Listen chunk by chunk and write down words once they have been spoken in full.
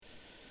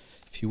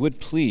If you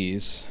would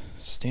please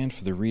stand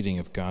for the reading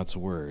of God's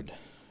Word.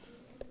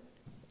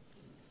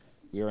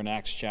 We are in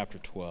Acts chapter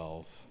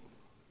 12.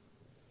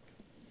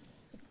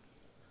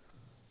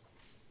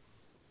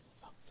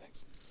 Oh,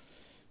 thanks.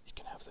 You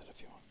can have that if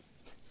you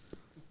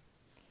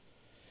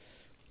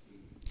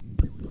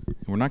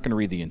want. We're not going to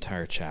read the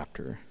entire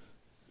chapter.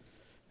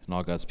 And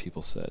all God's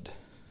people said,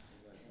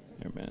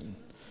 Amen.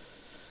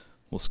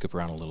 We'll skip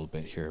around a little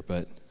bit here,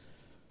 but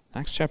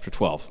Acts chapter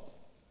 12.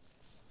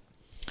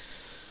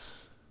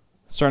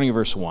 Starting at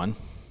verse 1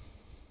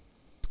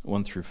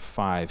 through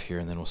 5 here,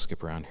 and then we'll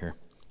skip around here.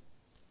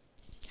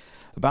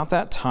 About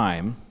that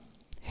time,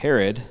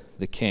 Herod,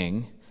 the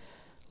king,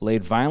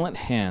 laid violent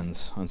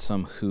hands on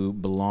some who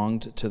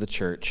belonged to the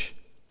church.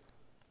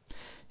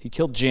 He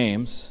killed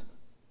James,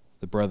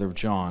 the brother of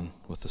John,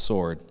 with the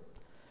sword.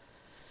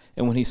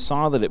 And when he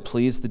saw that it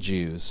pleased the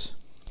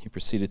Jews, he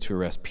proceeded to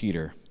arrest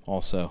Peter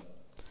also.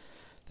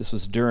 This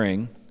was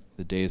during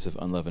the days of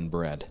unleavened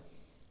bread.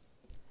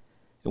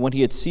 And when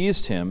he had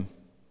seized him,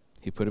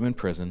 he put him in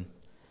prison,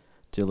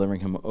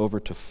 delivering him over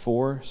to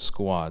 4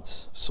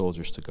 squads of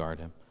soldiers to guard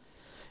him,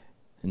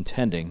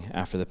 intending,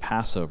 after the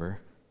Passover,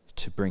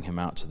 to bring him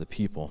out to the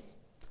people.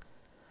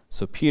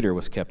 So Peter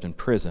was kept in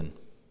prison,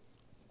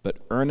 but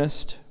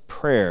earnest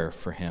prayer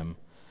for him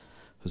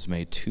was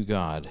made to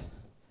God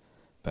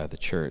by the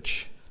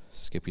church.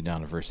 Skipping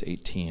down to verse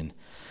 18.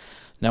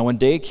 Now when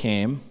day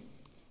came,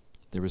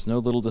 there was no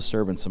little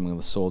disturbance among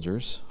the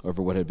soldiers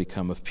over what had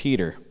become of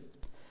Peter.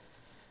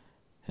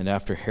 And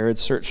after Herod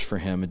searched for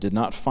him and did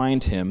not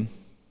find him,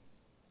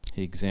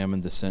 he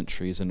examined the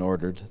sentries and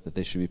ordered that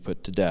they should be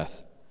put to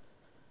death.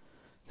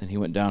 Then he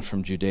went down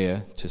from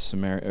Judea to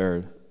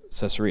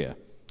Caesarea,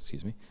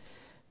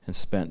 and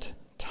spent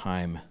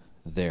time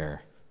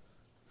there.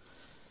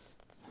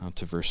 Now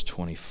to verse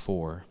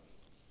 24.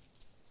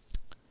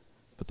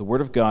 But the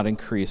word of God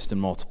increased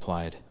and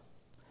multiplied,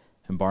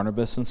 and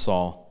Barnabas and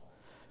Saul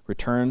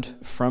returned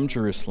from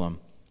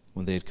Jerusalem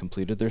when they had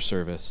completed their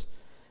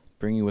service,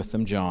 bringing with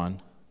them John,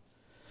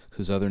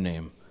 whose other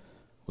name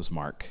was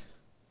Mark.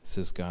 This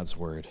is God's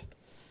word.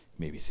 You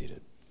may be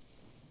seated.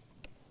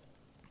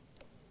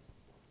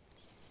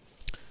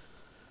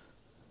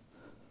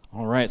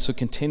 All right, so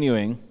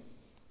continuing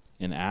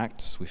in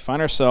Acts, we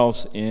find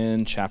ourselves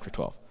in chapter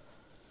 12.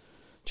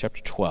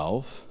 Chapter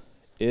 12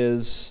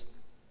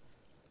 is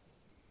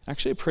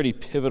actually a pretty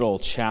pivotal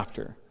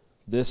chapter.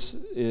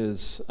 This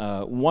is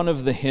one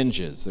of the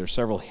hinges. There are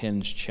several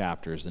hinge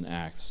chapters in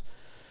Acts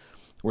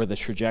where the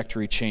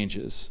trajectory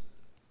changes.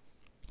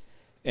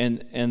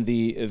 And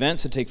the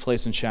events that take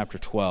place in chapter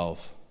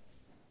 12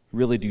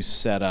 really do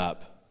set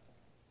up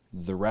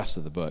the rest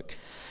of the book.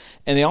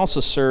 And they also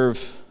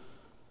serve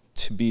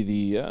to be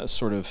the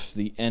sort of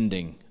the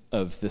ending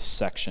of this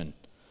section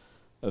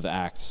of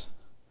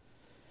Acts.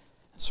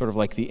 Sort of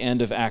like the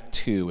end of Act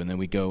 2, and then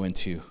we go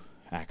into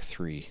Act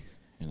 3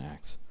 in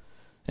Acts.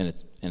 And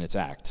it's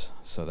Acts,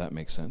 so that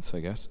makes sense, I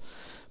guess.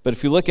 But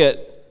if you look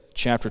at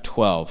chapter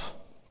 12,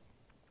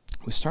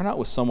 we start out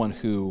with someone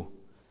who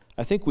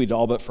I think we'd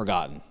all but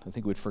forgotten. I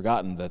think we'd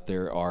forgotten that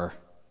there are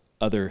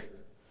other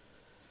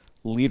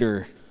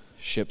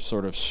leadership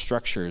sort of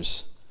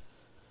structures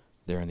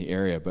there in the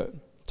area, but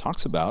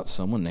talks about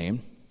someone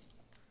named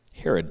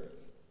Herod.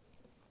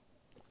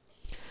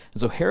 And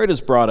so Herod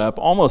is brought up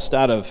almost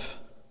out of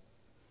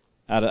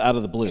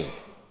the blue.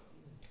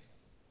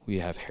 We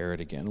have Herod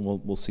again.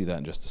 We'll see that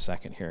in just a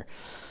second here.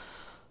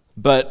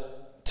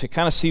 But to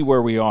kind of see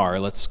where we are,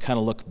 let's kind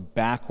of look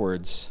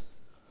backwards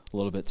a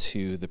little bit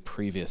to the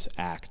previous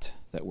act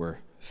that we're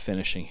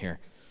finishing here.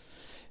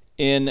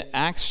 In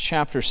Acts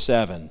chapter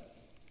 7,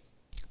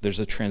 there's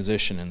a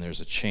transition and there's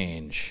a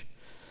change.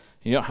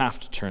 You don't have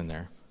to turn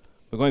there.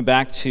 But going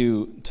back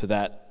to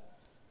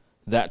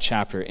that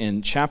chapter,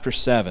 in chapter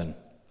 7,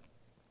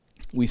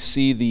 we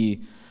see the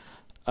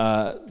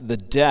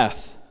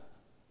death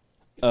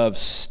of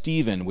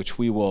Stephen, which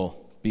we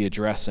will be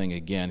addressing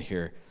again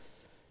here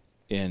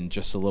in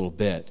just a little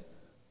bit.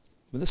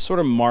 But this sort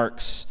of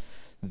marks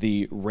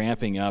the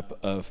ramping up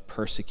of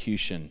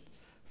persecution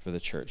for the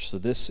church. So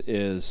this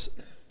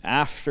is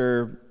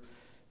after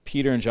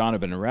Peter and John have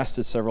been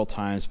arrested several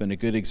times, been a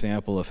good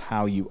example of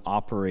how you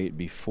operate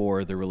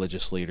before the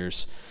religious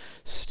leaders.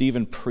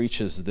 Stephen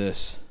preaches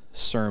this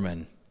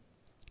sermon.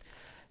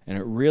 And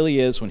it really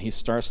is when he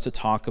starts to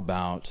talk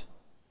about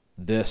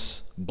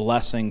this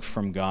blessing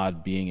from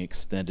God being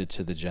extended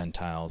to the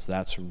Gentiles,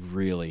 that's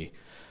really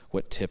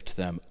what tipped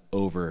them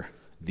over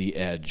the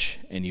edge.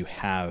 And you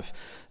have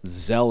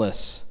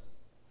zealous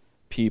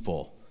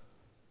people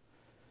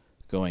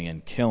going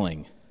and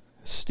killing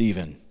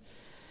Stephen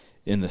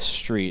in the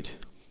street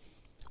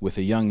with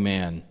a young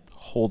man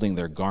holding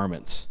their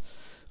garments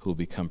who will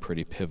become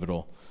pretty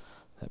pivotal,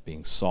 that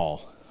being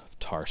Saul of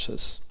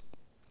Tarsus.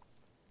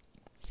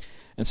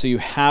 And so you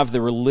have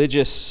the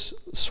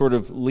religious sort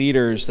of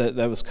leaders, that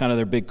was kind of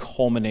their big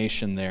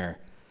culmination there.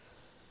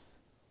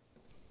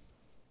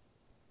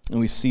 And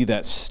we see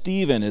that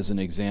Stephen is an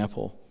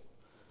example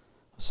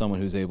of someone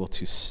who's able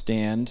to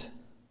stand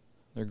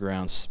their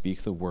ground,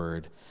 speak the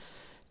word,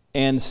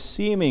 and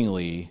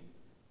seemingly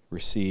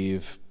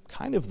receive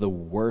kind of the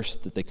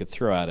worst that they could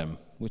throw at him,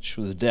 which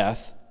was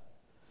death.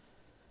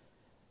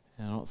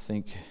 And I don't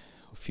think,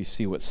 if you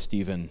see what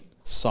Stephen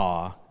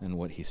saw and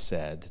what he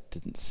said, it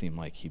didn't seem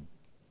like he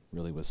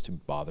really was too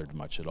bothered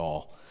much at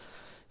all.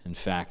 In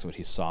fact, what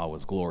he saw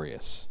was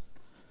glorious.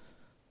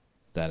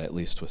 That at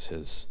least was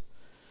his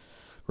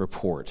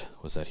report,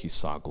 was that he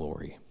saw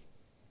glory.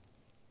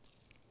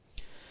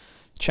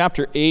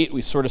 Chapter 8,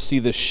 we sort of see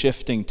this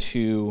shifting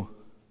to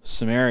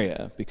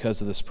Samaria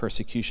because of this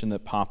persecution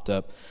that popped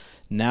up.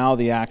 Now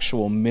the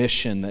actual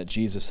mission that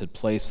Jesus had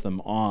placed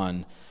them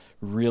on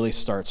really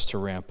starts to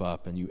ramp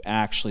up, and you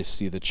actually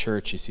see the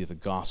church, you see the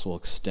gospel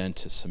extend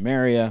to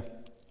Samaria.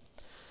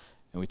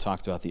 And we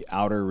talked about the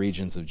outer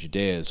regions of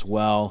Judea as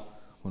well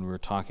when we were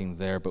talking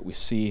there, but we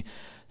see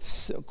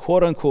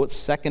quote-unquote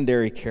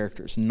secondary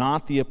characters,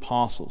 not the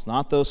apostles,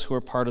 not those who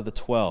are part of the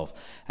 12,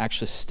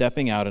 actually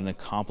stepping out and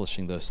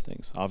accomplishing those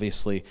things.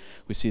 Obviously,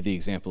 we see the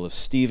example of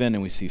Stephen,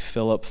 and we see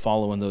Philip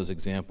following those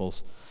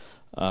examples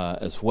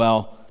as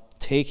well,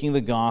 taking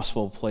the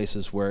gospel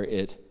places where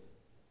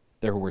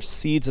there were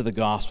seeds of the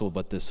gospel,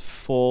 but this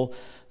full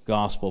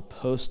gospel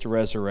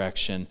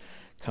post-resurrection,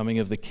 coming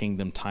of the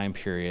kingdom time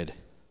period,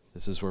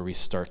 this is where we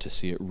start to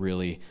see it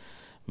really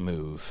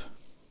move.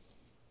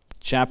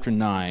 Chapter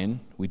 9,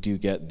 we do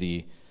get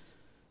the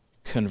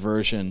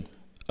conversion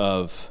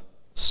of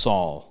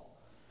Saul,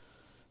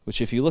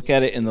 which if you look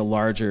at it in the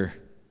larger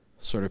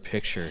sort of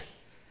picture,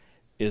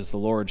 is the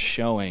Lord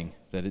showing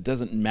that it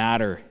doesn't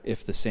matter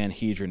if the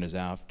Sanhedrin is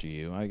after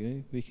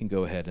you. We can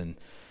go ahead and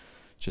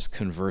just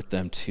convert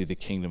them to the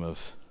kingdom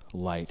of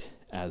light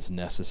as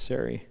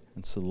necessary.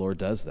 And so the Lord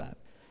does that.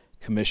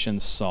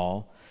 Commissions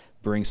Saul,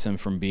 brings him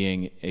from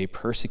being a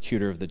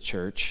persecutor of the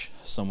church,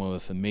 someone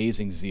with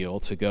amazing zeal,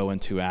 to go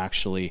into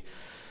actually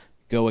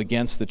go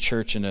against the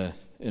church in a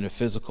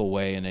physical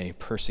way, in a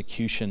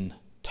persecution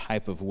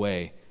type of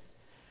way.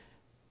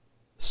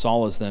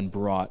 Saul is then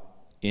brought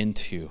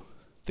into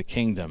the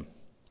kingdom.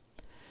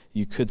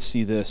 You could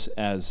see this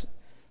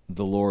as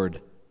the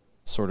Lord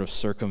sort of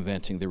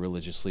circumventing the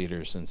religious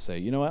leaders and say,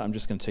 you know what, I'm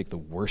just going to take the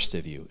worst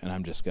of you, and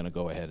I'm just going to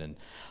go ahead and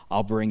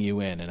I'll bring you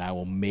in, and I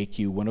will make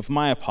you one of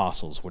my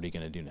apostles. What are you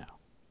going to do now?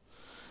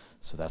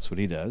 So that's what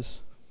he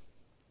does.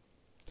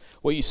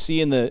 What you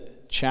see in the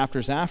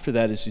chapters after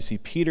that is you see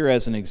Peter,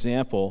 as an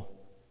example,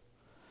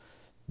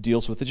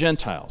 deals with the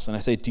Gentiles. And I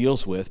say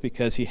deals with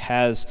because he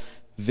has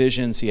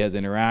visions, he has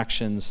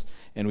interactions,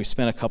 and we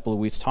spent a couple of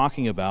weeks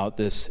talking about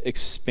this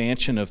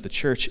expansion of the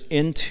church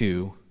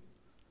into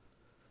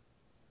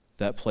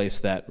that place,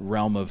 that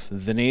realm of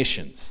the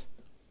nations.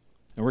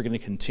 And we're going to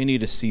continue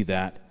to see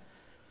that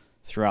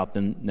throughout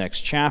the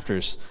next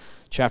chapters.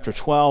 Chapter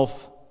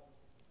 12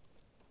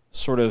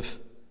 sort of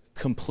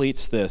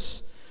completes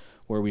this,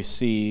 where we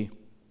see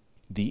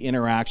the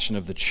interaction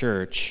of the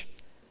church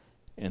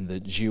and the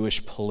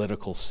Jewish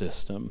political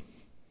system.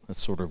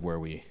 That's sort of where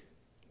we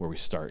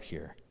start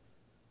here.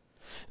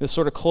 This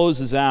sort of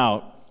closes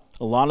out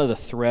a lot of the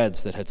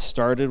threads that had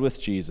started with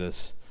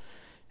Jesus,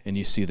 and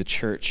you see the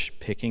church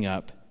picking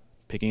up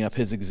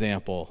his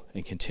example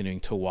and continuing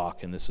to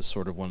walk. And this is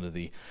sort of one of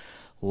the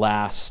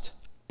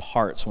last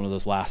parts, one of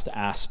those last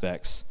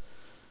aspects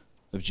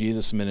of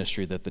Jesus'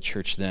 ministry that the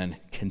church then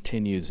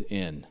continues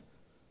in.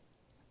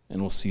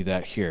 And we'll see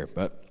that here.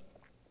 But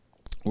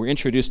we're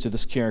introduced to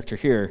this character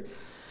here,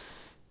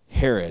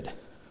 Herod.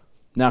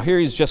 Now here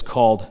he's just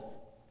called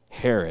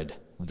Herod,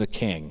 the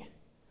king.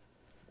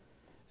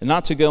 And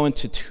not to go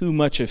into too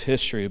much of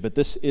history, but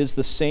this is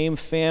the same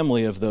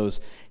family of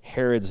those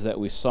Herods that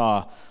we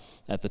saw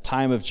at the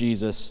time of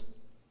Jesus.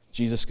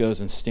 Jesus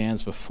goes and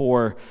stands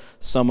before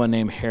someone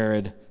named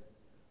Herod.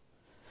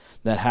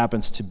 That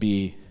happens to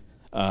be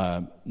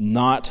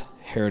not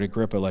Herod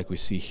Agrippa like we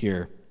see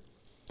here,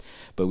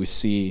 but we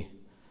see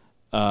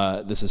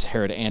this is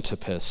Herod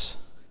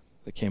Antipas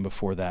that came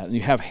before that. And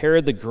you have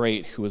Herod the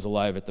Great, who was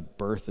alive at the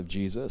birth of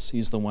Jesus.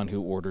 He's the one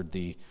who ordered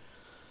the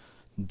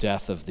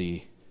death of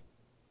the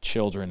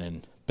children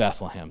in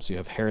Bethlehem. So you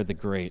have Herod the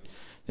Great.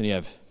 Then you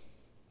have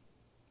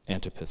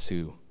Antipas,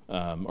 who,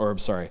 I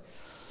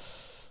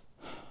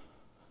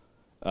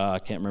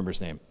can't remember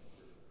his name.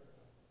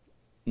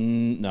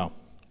 No.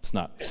 It's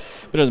not,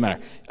 but it doesn't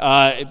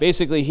matter.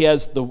 Basically, he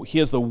has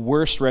the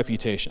worst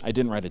reputation. I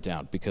didn't write it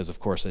down because, of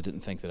course, I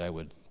didn't think that I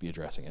would be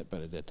addressing it,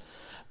 but I did.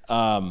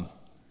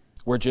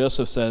 Where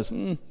Joseph says,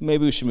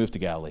 maybe we should move to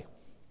Galilee.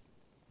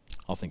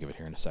 I'll think of it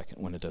here in a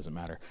second when it doesn't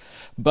matter.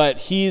 But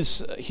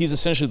he's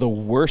essentially the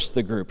worst of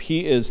the group.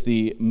 He is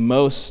the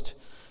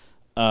most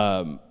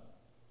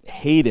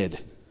hated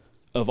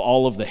of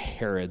all of the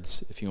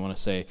Herods, if you want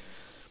to say.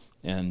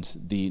 And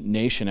the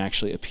nation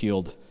actually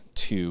appealed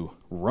to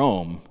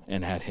Rome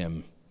and had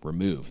him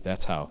removed.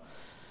 That's how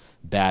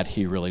bad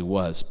he really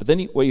was. But then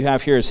what you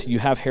have here is you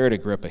have Herod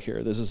Agrippa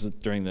here. This is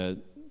during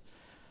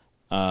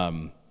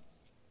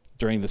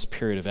this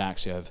period of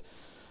Acts. You have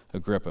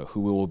Agrippa, who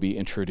we will be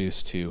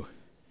introduced to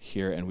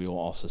here, and we will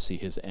also see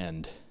his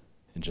end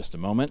in just a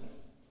moment.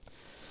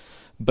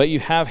 But you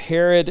have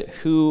Herod,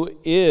 who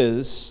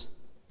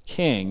is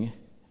king,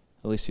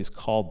 At least he's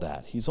called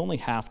that. He's only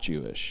half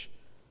Jewish.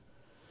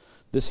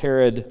 This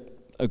Herod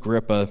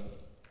Agrippa,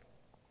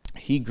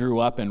 he grew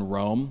up in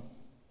Rome.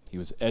 He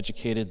was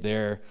educated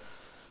there.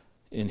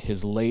 In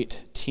his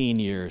late teen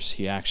years,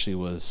 he actually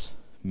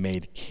was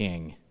made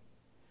king.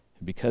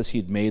 And because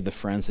he'd made the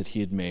friends that he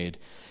had made,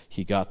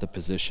 he got the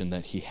position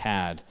that he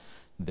had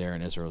there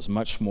in Israel. It was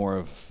much more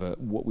of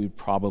what we'd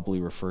probably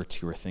refer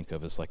to or think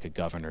of as like a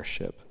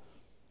governorship,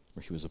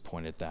 where he was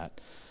appointed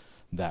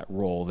that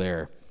role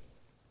there.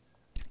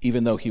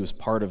 Even though he was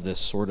part of this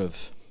sort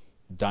of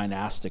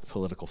dynastic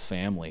political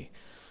family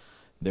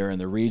there in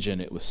the region,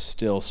 it was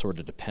still sort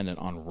of dependent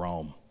on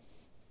Rome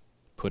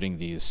putting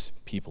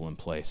these people in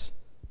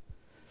place.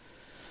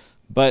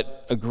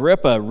 But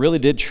Agrippa really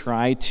did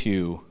try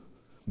to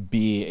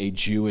be a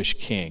Jewish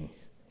king.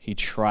 He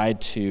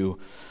tried to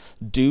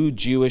do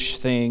Jewish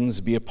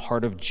things, be a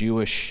part of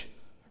Jewish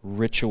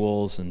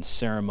rituals and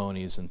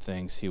ceremonies and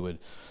things. He would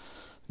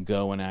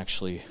go and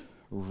actually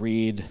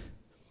read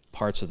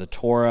parts of the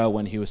Torah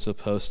when he was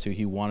supposed to.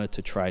 He wanted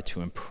to try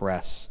to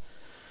impress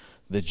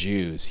the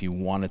Jews. He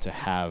wanted to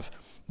have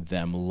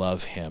them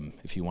love him,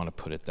 if you want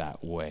to put it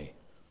that way,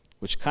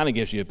 which kind of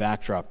gives you a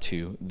backdrop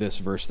to this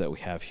verse that we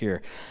have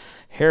here.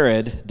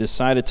 Herod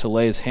decided to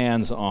lay his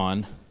hands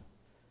on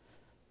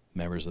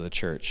members of the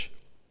church.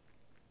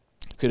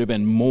 Could have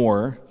been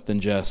more than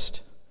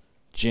just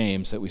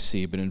James that we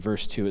see, but in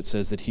verse 2 it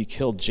says that he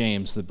killed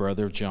James, the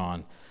brother of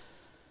John,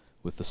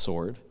 with the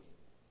sword.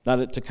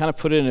 Now, to kind of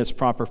put it in its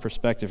proper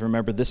perspective,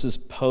 remember, this is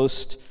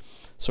post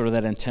sort of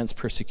that intense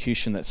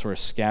persecution that sort of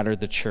scattered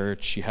the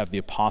church. You have the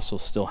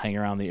apostles still hanging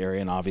around the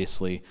area, and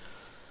obviously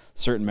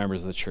certain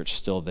members of the church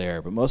still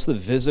there. But most of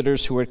the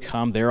visitors who had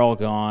come, they're all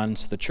gone.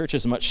 So the church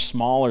is much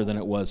smaller than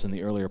it was in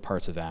the earlier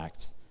parts of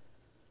Acts.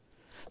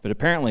 But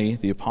apparently,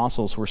 the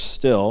apostles were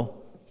still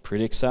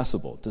pretty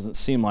accessible. It doesn't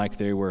seem like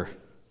they were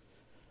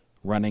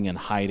running and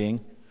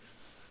hiding.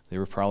 They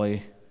were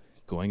probably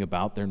going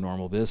about their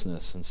normal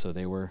business, and so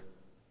they were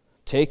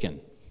taken,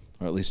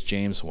 or at least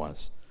James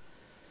was.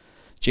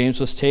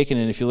 James was taken,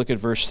 and if you look at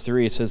verse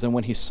 3, it says, "And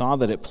when he saw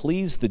that it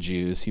pleased the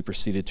Jews, he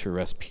proceeded to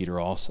arrest Peter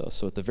also."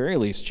 So at the very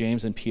least,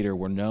 James and Peter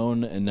were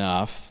known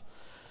enough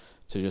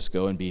to just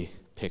go and be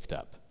picked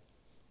up.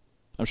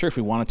 I'm sure if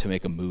we wanted to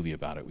make a movie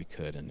about it, we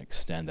could and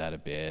extend that a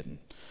bit and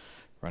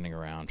running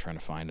around trying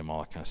to find them, all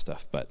that kind of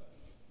stuff. But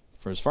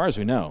for as far as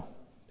we know,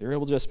 they were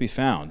able to just be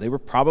found. They were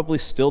probably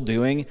still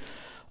doing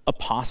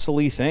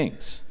apostly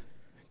things,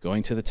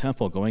 going to the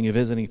temple, going and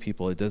visiting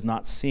people. It does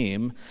not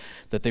seem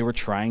that they were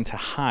trying to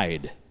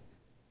hide.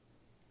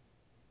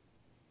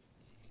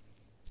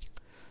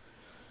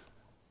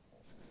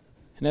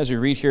 And as we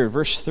read here at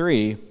verse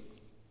 2,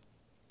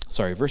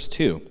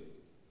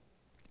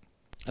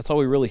 that's all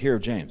we really hear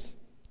of James.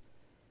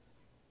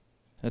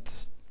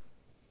 That's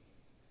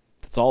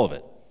all of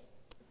it.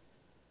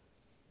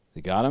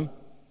 They got him.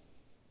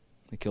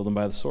 They killed him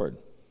by the sword.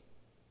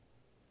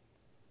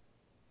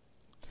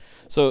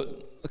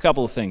 So a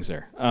couple of things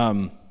there.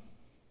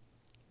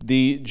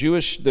 The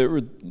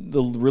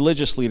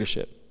religious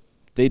leadership,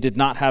 they did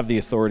not have the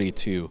authority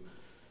to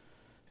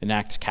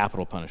enact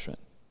capital punishment.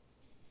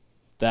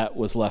 That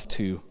was left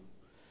to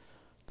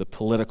the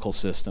political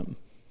system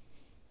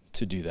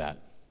to do that,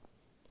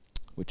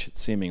 which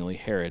seemingly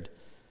Herod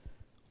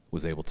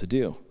was able to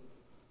do.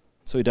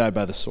 So he died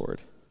by the sword,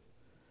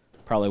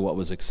 probably what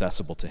was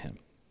accessible to him.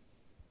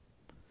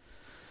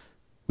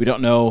 We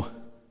don't know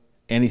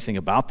anything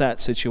about that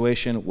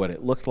situation, what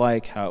it looked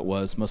like, how it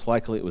was. Most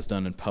likely it was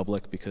done in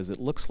public because it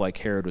looks like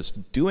Herod was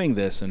doing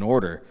this in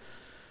order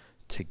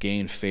to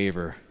gain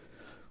favor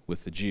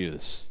with the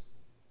Jews.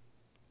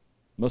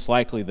 Most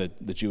likely the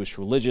Jewish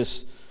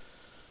religious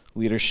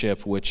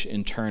leadership, which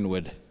in turn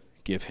would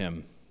give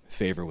him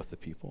favor with the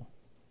people.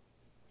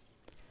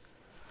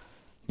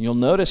 You'll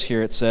notice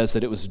here it says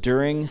that it was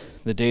during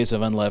the days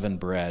of unleavened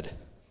bread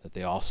that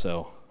they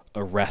also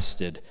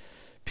arrested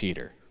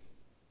Peter.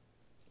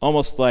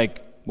 Almost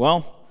like,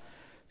 well,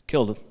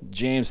 killed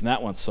James and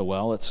that went so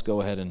well, let's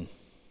go ahead and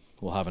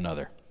we'll have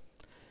another.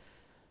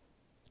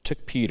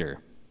 Took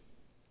Peter.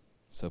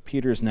 So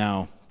Peter's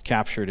now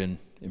captured and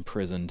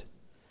imprisoned,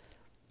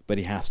 but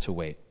he has to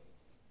wait.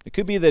 It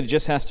could be that he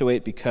just has to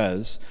wait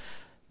because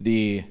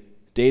the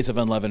days of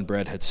unleavened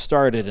bread had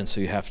started, and so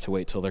you have to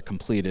wait till they're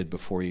completed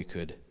before you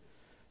could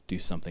do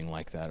something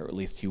like that, or at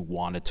least he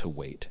wanted to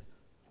wait.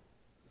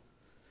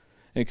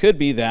 It could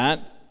be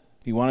that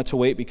he wanted to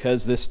wait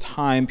because this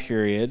time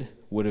period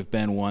would have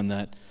been one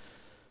that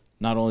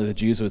not only the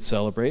Jews would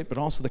celebrate, but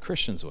also the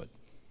Christians would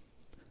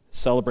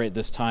celebrate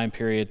this time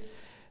period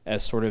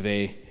as sort of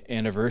a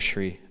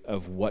anniversary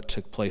of what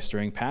took place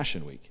during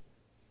Passion Week.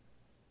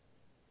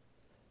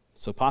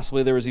 So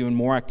possibly there was even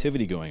more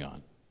activity going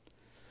on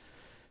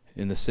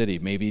in the city.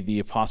 Maybe the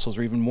apostles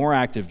were even more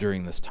active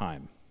during this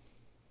time.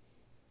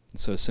 And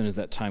so as soon as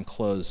that time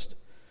closed,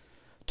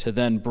 to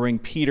then bring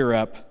Peter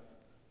up,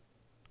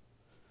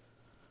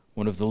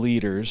 one of the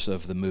leaders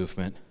of the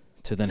movement,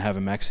 to then have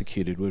him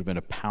executed would have been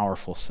a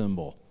powerful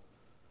symbol.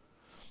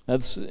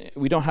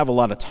 We don't have a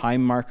lot of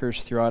time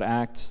markers throughout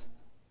Acts,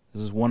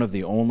 This is one of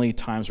the only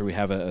times where we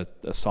have a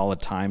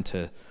solid time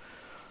to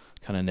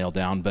kind of nail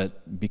down,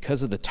 but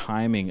because of the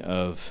timing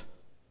of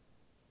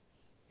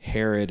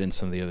Herod and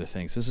some of the other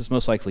things, this is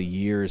most likely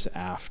years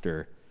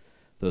after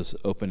those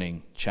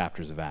opening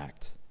chapters of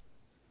Acts.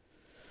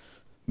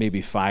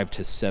 Maybe 5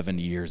 to 7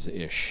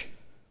 years-ish,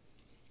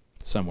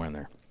 somewhere in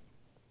there,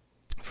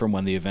 from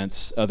when the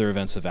other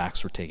events of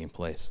Acts were taking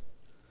place.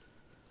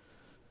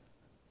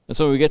 And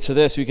so when we get to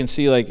this, we can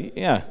see,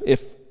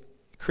 if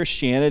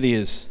Christianity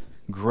is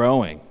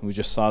growing, we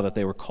just saw that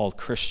they were called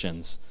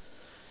Christians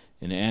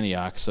in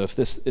Antioch. So if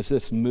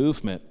this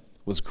movement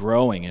was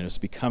growing and it was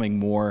becoming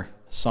more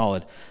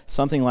solid,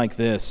 something like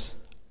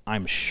this,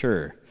 I'm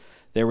sure,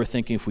 they were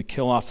thinking if we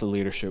kill off the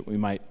leadership, we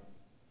might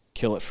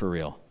kill it for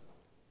real.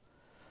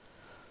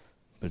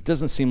 But it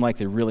doesn't seem like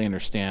they really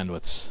understand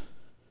what's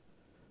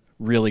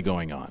really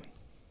going on.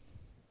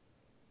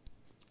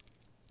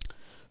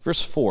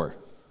 Verse 4.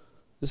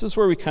 This is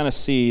where we kind of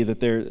see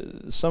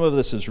that some of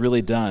this is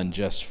really done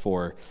just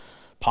for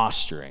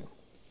posturing.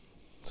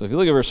 So if you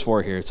look at verse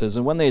 4 here, it says,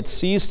 "And when they had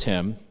seized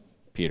him,"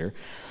 Peter,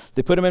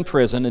 "they put him in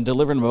prison and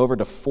delivered him over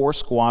to 4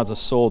 squads of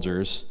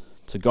soldiers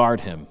to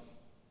guard him,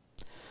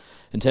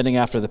 intending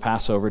after the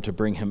Passover to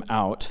bring him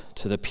out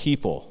to the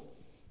people,"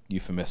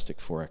 euphemistic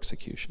for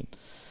execution.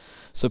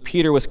 So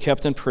Peter was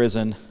kept in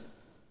prison,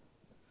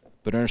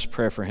 but earnest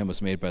prayer for him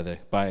was made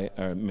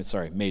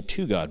made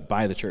to God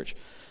by the church.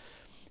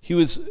 He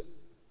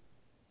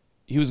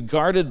was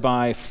guarded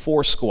by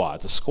 4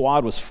 squads. A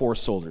squad was 4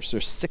 soldiers.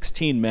 There's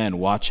 16 men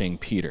watching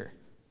Peter.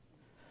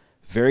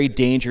 Very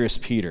dangerous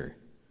Peter.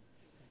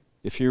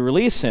 If you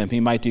release him, he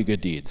might do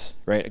good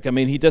deeds, right? I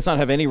mean, he does not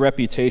have any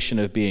reputation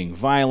of being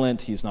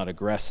violent. He's not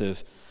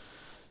aggressive.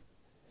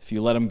 If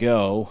you let him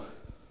go,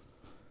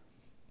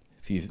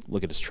 if you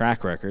look at his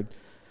track record,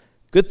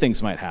 good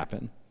things might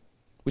happen,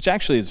 which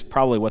actually is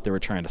probably what they were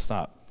trying to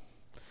stop.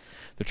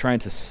 They're trying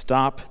to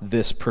stop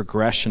this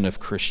progression of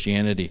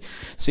Christianity.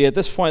 See, at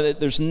this point,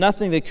 there's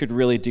nothing they could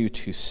really do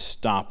to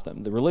stop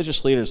them. The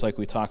religious leaders, like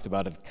we talked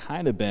about, had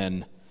kind of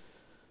been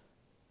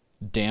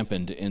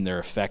dampened in their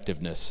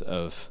effectiveness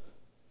of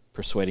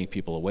persuading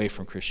people away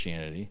from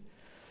Christianity.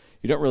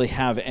 You don't really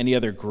have any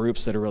other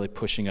groups that are really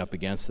pushing up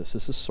against this.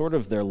 This is sort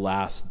of their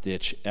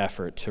last-ditch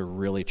effort to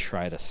really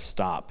try to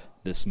stop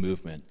this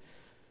movement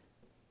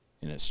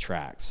in its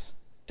tracks.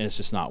 And it's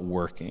just not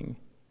working.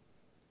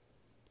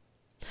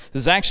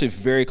 This is actually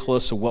very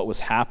close to what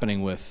was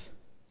happening with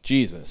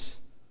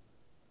Jesus.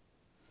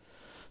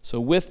 So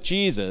with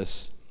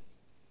Jesus,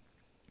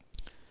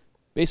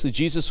 basically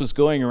Jesus was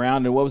going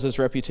around, and what was his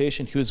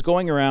reputation? He was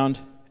going around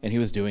and he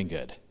was doing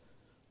good.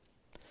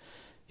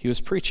 He was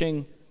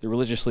preaching. The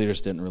religious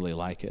leaders didn't really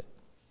like it.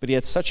 But he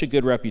had such a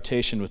good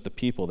reputation with the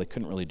people, they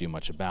couldn't really do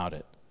much about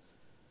it.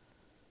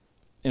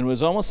 And it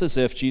was almost as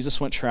if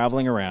Jesus went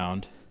traveling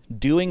around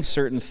doing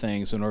certain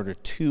things in order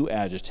to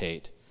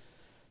agitate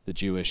the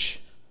Jewish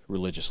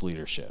religious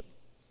leadership.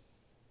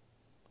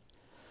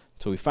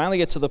 So we finally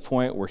get to the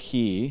point where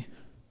he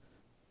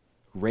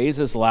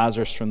raises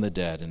Lazarus from the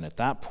dead, and at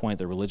that point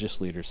the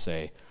religious leaders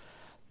say,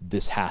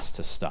 this has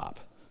to stop.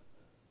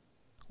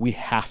 We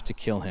have to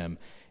kill him,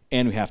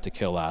 and we have to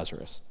kill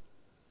Lazarus.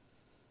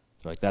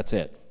 They're like, that's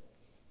it.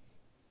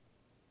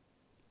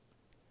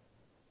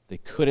 They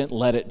couldn't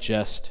let it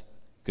just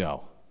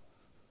go.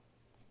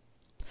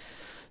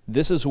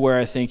 This is where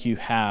I think you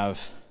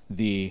have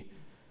the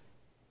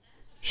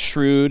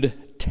shrewd,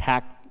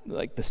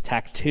 this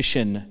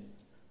tactician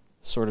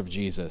sort of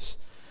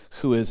Jesus,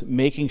 who is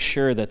making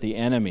sure that the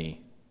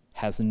enemy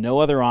has no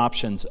other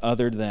options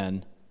other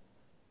than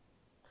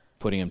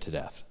putting him to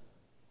death.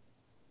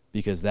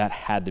 Because that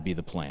had to be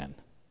the plan.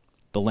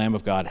 The Lamb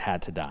of God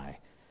had to die.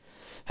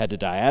 Had to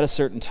die at a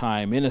certain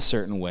time, in a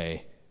certain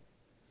way.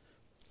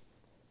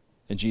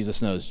 And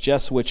Jesus knows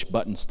just which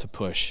buttons to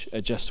push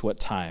at just what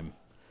time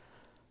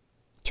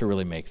to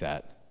really make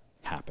that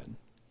happen.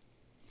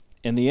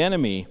 And the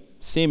enemy,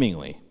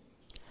 seemingly,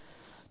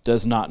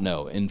 does not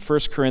know. In 1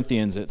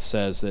 Corinthians, it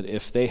says that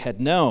if they had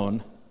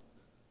known,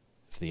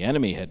 if the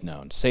enemy had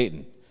known,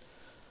 Satan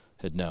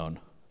had known,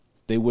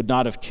 they would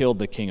not have killed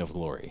the King of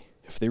Glory.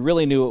 If they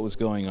really knew what was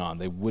going on,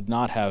 they would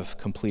not have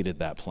completed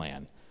that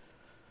plan.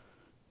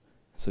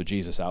 So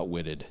Jesus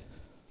outwitted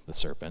the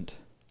serpent,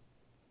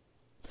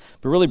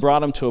 but really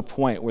brought him to a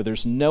point where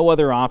there's no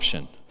other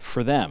option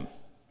for them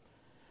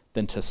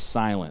than to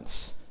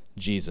silence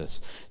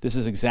Jesus. This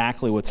is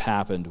exactly what's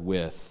happened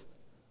with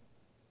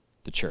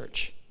the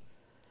church.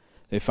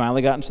 They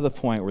finally gotten to the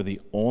point where the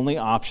only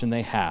option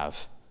they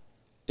have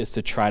is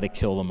to try to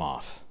kill them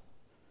off.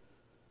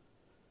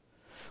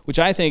 Which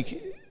I think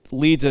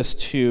leads us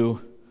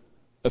to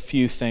a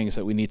few things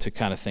that we need to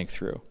kind of think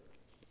through.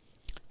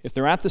 If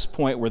they're at this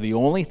point where the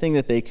only thing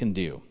that they can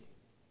do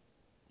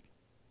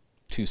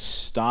to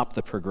stop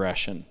the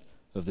progression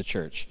of the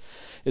church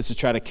is to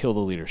try to kill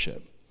the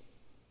leadership,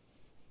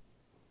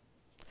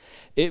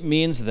 it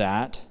means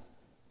that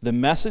the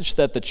message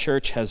that the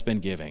church has been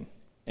giving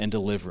and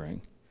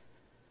delivering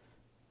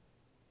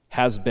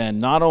has been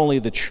not only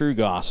the true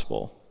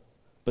gospel,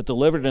 but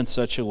delivered in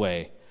such a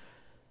way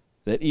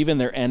that even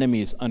their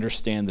enemies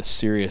understand the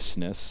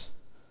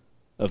seriousness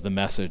of the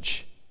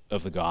message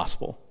of the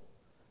gospel.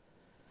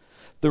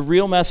 The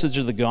real message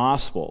of the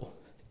gospel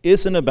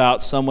isn't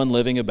about someone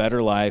living a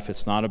better life.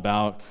 It's not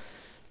about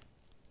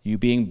you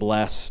being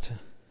blessed.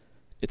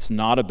 It's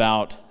not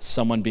about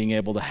someone being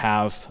able to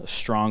have a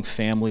strong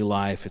family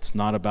life. It's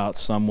not about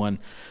someone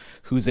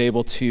who's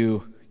able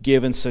to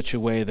give in such a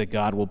way that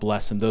God will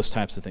bless them, those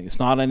types of things. It's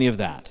not any of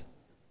that.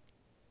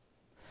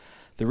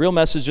 The real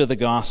message of the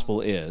gospel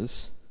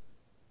is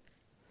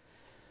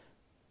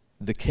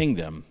the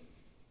kingdom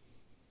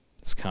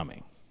is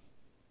coming.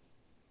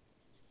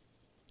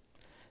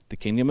 The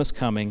kingdom is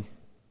coming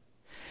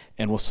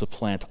and will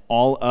supplant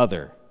all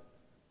other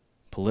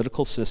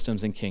political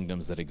systems and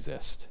kingdoms that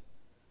exist,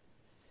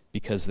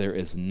 because there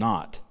is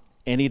not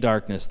any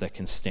darkness that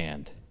can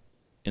stand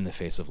in the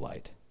face of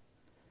light.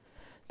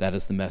 That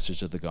is the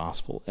message of the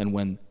gospel. And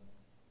when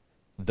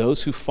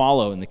those who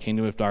follow in the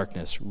kingdom of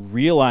darkness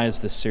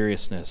realize the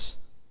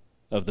seriousness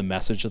of the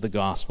message of the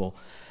gospel,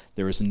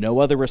 there is no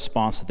other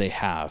response that they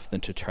have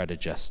than to try to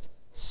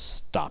just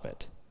stop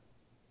it.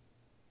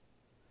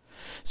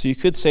 So you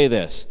could say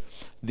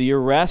this: the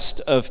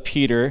arrest of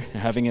Peter,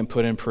 having him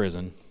put in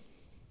prison,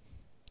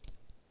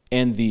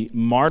 and the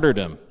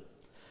martyrdom,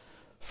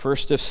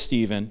 first of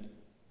Stephen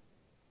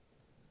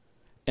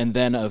and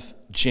then of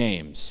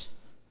James,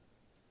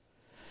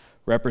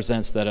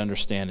 represents that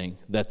understanding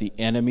that the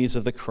enemies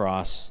of the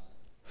cross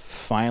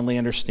finally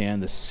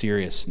understand the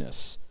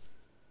seriousness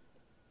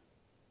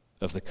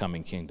of the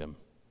coming kingdom,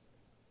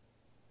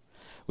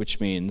 which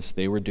means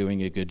they were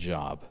doing a good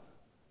job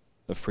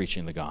of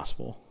preaching the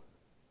gospel,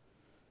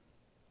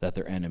 that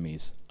their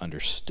enemies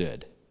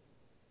understood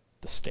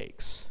the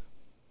stakes.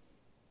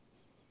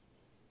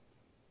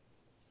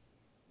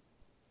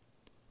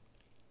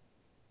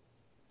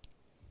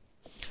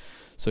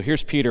 So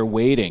here's Peter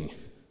waiting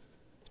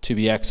to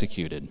be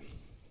executed.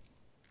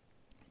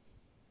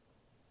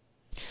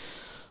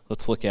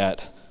 Let's look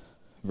at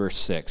verse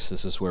 6.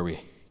 This is where we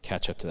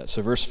catch up to that.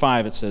 So verse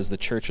 5, it says the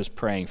church was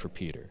praying for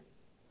Peter.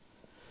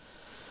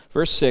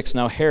 Verse 6,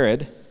 now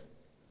Herod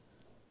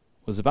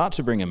was about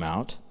to bring him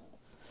out,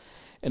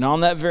 and on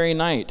that very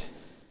night,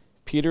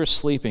 Peter is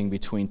sleeping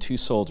between two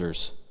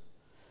soldiers,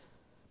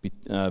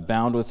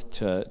 bound with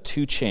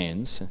two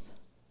chains,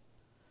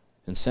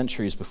 and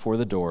sentries before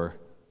the door,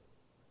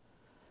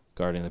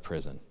 guarding the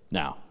prison.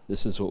 Now,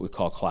 this is what we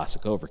call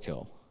classic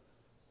overkill.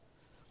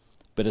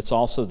 But it's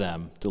also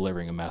them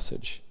delivering a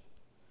message.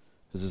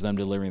 This is them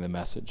delivering the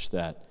message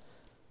that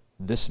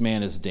this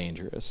man is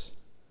dangerous,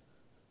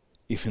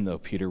 even though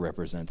Peter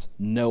represents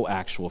no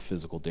actual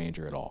physical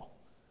danger at all.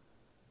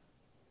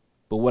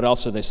 But what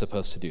else are they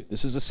supposed to do?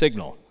 This is a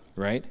signal,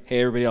 right? Hey,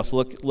 everybody else,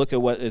 look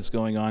at what is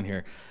going on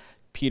here.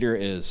 Peter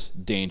is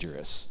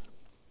dangerous.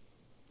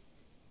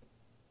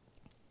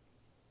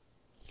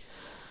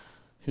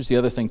 Here's the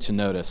other thing to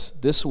notice.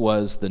 This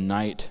was the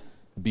night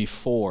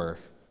before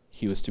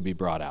he was to be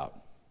brought out.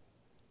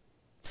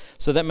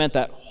 So that meant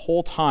that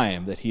whole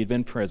time that he had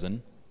been in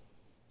prison,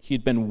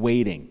 he'd been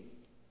waiting.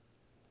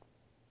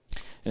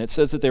 And it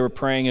says that they were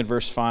praying in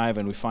verse 5,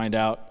 and we find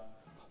out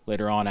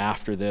later on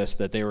after this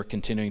that they were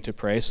continuing to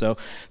pray. So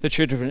the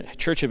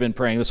church had been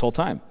praying this whole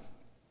time.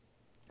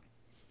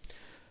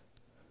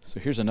 So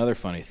here's another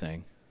funny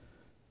thing.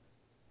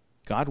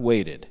 God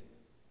waited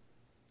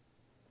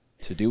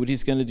to do what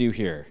he's going to do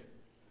here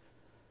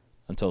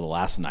until the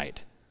last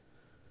night.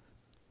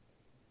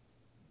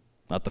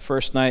 Not the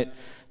first night,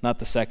 not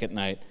the second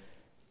night,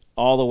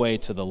 all the way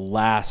to the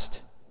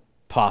last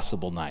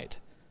possible night.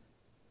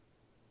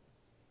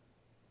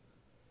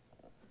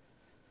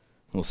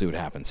 We'll see what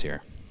happens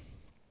here.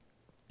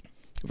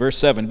 Verse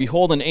 7,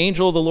 behold, an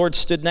angel of the Lord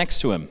stood next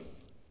to him,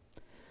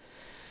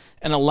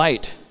 and a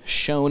light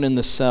shone in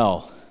the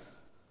cell.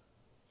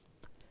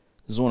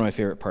 This is one of my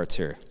favorite parts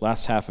here.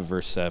 Last half of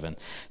verse 7. It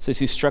says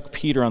he struck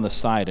Peter on the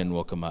side and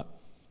woke him up.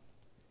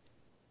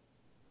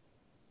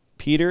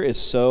 Peter is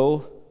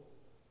so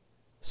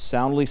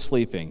soundly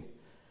sleeping.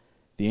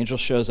 The angel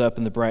shows up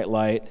in the bright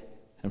light.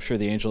 I'm sure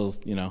the angel,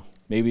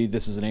 maybe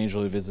this is an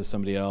angel who visits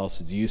somebody else,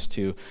 is used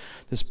to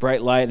this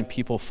bright light, and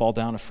people fall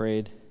down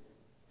afraid.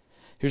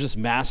 Here's this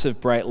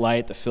massive bright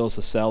light that fills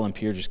the cell, and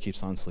Peter just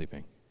keeps on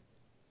sleeping.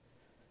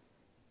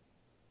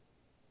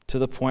 To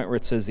the point where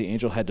it says the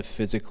angel had to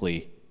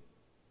physically,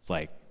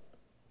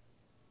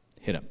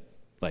 hit him,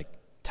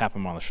 tap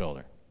him on the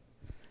shoulder.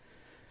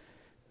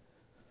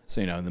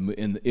 So,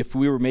 if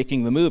we were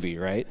making the movie,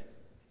 right?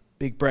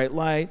 Big bright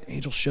light,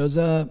 angel shows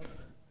up,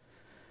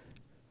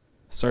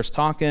 starts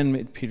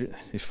talking. Peter,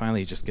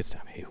 he just gets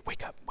down. Hey,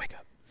 wake up.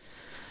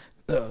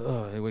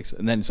 He wakes up.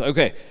 And then it's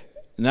okay,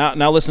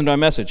 now listen to my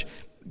message.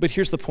 But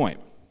here's the point.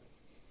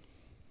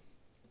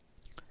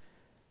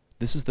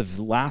 This is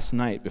the last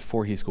night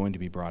before he's going to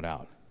be brought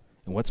out.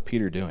 And what's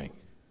Peter doing?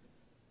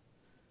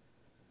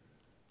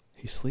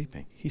 He's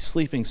sleeping. He's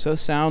sleeping so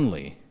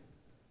soundly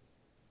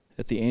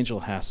that the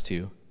angel has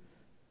to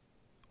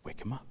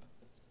wake him up,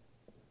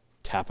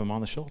 tap him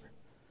on the shoulder.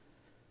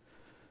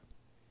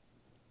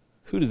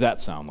 Who does that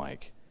sound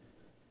like?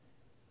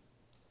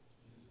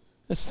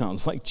 This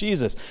sounds like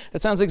Jesus.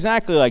 It sounds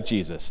exactly like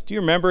Jesus. Do you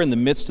remember in the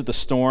midst of the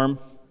storm,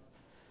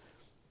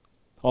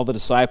 all the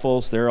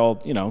disciples, they're all,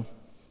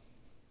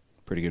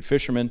 pretty good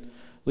fishermen,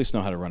 at least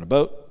know how to run a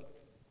boat,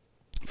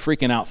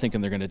 freaking out thinking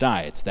they're going to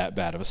die. It's that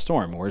bad of a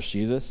storm. Where's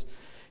Jesus?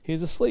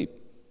 He's asleep.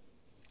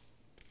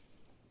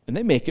 And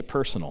they make it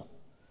personal.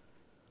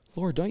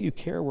 Lord, don't you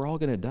care we're all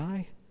going to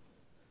die?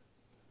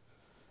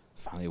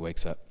 Finally he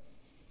wakes up.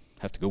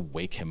 Have to go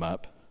wake him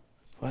up.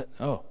 What?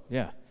 Oh,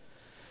 yeah.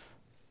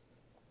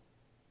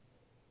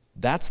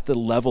 That's the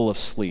level of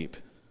sleep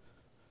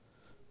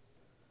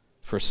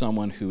for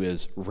someone who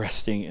is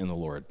resting in the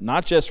Lord.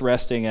 Not just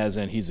resting as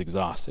in he's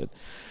exhausted,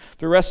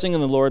 but resting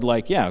in the Lord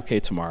like, yeah, okay,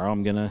 tomorrow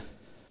I'm going to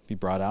be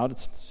brought out.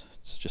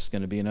 It's just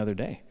going to be another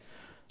day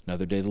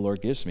the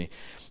Lord gives me.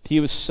 He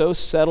was so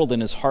settled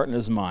in his heart and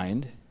his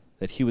mind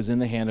that he was in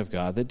the hand of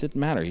God that it didn't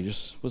matter. He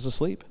just was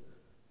asleep.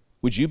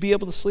 Would you be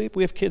able to sleep?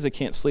 We have kids that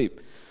can't sleep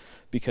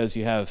because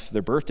you have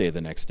their birthday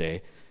the next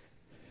day.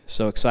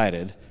 So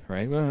excited,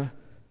 right?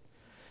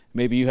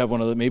 Maybe you have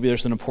maybe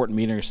there's an important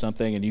meeting or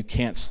something and you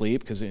can't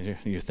sleep because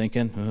you're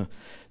thinking.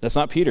 That's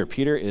not Peter.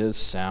 Peter is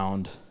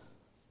sound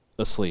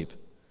asleep.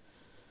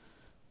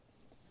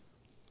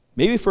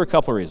 Maybe for a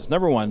couple of reasons.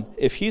 Number one,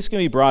 if he's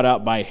going to be brought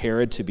out by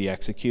Herod to be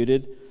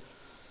executed,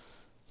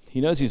 he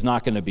knows he's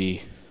not going to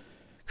be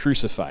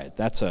crucified.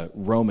 That's a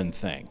Roman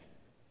thing.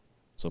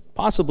 So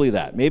possibly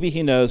that. Maybe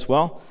he knows,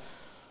 well,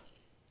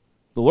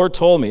 the Lord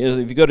told me,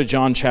 if you go to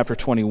John chapter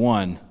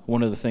 21,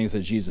 one of the things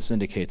that Jesus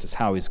indicates is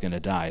how he's going to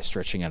die,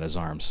 stretching out his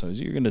arms. So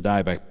you're going to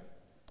die by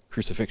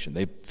crucifixion.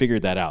 They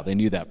figured that out. They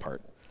knew that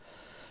part.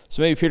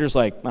 So maybe Peter's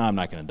like, I'm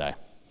not going to die.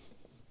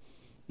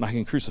 I'm not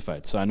getting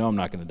crucified, so I know I'm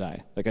not going to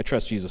die. Like, I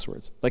trust Jesus'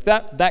 words. Like,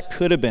 that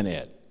could have been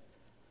it.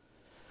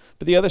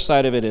 But the other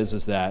side of it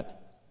is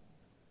that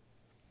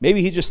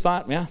maybe he just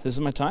thought, yeah, this is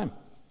my time.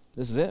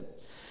 This is it.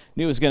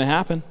 Knew it was going to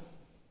happen.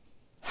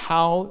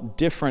 How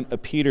different a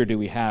Peter do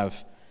we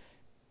have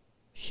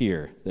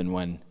here than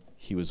when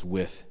he was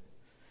with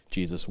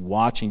Jesus,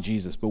 watching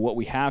Jesus? But what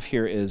we have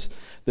here is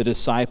the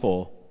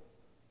disciple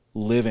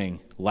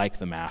living like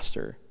the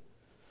master.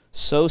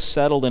 So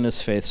settled in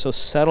his faith, so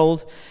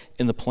settled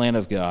in the plan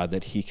of God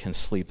that he can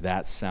sleep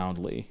that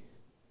soundly,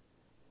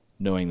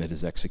 knowing that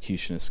his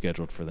execution is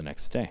scheduled for the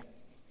next day.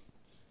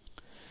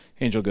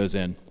 Angel goes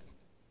in,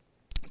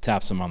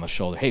 taps him on the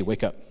shoulder. Hey,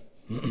 wake up.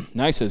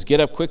 Now he says, get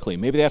up quickly.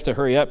 Maybe they have to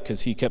hurry up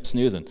because he kept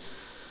snoozing.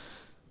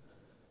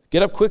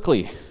 Get up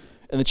quickly.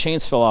 And the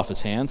chains fell off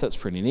his hands. That's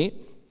pretty neat.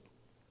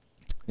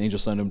 The angel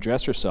said to him,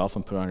 dress yourself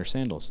and put on your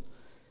sandals.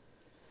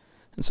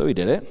 And so he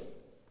did it.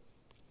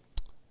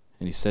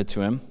 And he said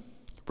to him,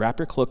 wrap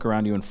your cloak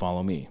around you and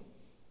follow me.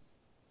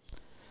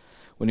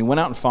 When he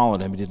went out and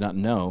followed him, he did not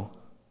know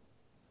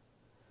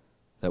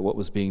that what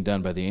was being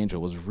done by the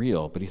angel was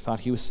real, but he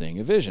thought he was seeing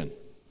a vision,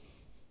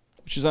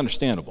 which is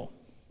understandable.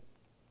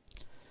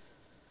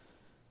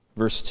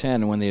 Verse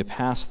 10, when they had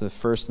passed the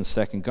first and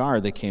second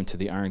guard, they came to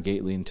the iron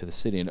gate leading to the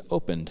city, and it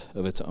opened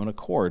of its own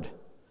accord.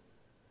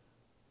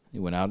 He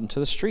went out into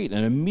the street,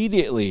 and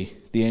immediately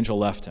the angel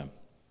left him.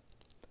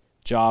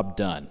 Job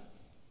done.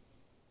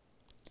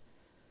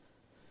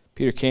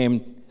 Peter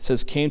came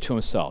to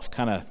himself,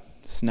 kind of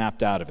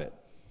snapped out of it.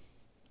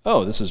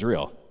 Oh, this is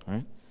real, all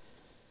right?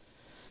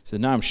 He said,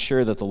 now I'm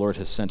sure that the Lord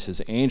has sent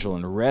his angel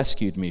and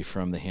rescued me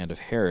from the hand of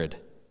Herod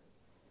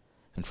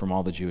and from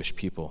all the Jewish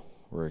people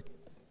were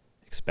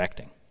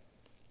expecting.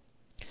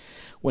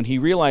 When he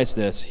realized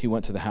this, he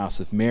went to the house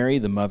of Mary,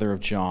 the mother of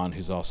John,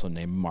 who's also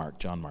named Mark,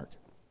 John Mark,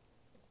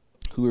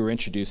 who we were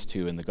introduced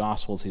to in the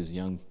Gospels. He was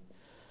a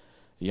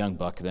young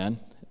buck then,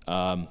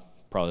 probably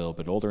a little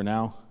bit older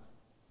now,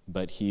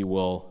 but he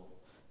will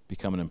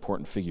become an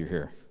important figure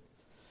here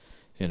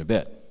in a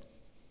bit.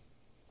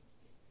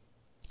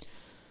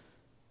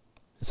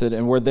 It said,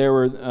 and where there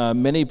were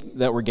many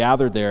that were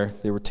gathered there,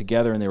 they were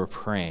together and they were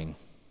praying.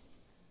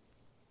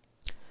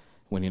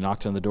 When he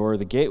knocked on the door of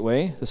the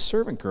gateway, the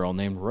servant girl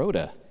named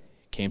Rhoda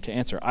came to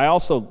answer.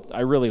 I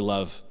really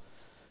love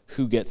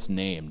who gets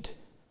named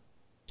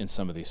in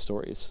some of these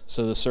stories.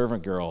 So the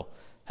servant girl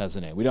has a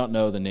name. We don't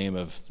know the name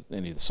of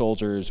any of the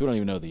soldiers. We don't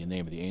even know the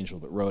name of the angel,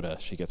 but Rhoda,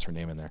 she gets her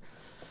name in there.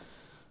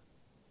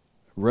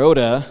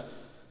 Rhoda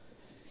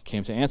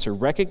came to answer,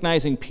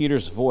 recognizing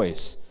Peter's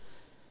voice.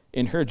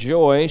 In her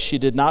joy, she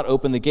did not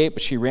open the gate,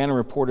 but she ran and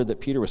reported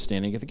that Peter was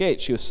standing at the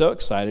gate. She was so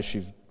excited,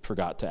 she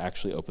forgot to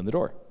actually open the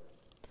door.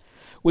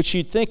 Which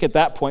you'd think at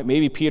that point,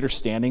 maybe Peter's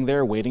standing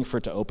there waiting for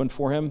it to open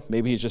for him.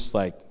 Maybe he's just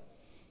like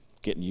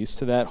getting used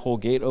to that whole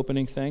gate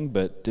opening thing,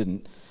 but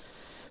didn't.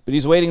 But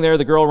he's waiting there.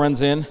 The girl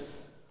runs in.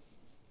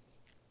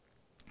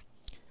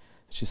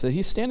 She said,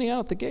 he's standing out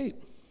at the gate.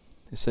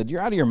 He said,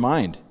 you're out of your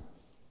mind.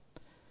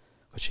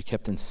 But she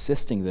kept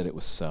insisting that it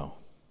was so.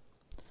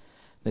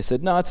 They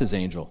said, no, it's his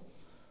angel.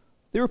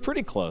 They were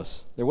pretty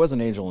close. There was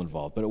an angel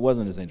involved, but it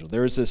wasn't his angel.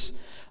 There was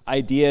this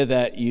idea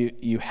that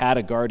you had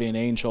a guardian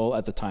angel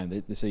at the time.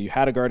 They say you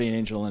had a guardian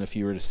angel, and if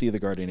you were to see the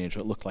guardian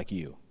angel, it looked like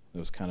you. It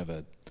was kind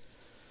of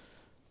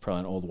probably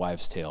an old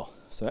wives' tale.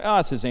 So,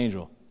 it's his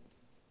angel.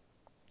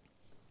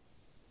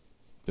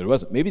 But it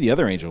wasn't. Maybe the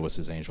other angel was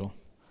his angel.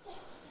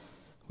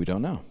 We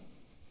don't know.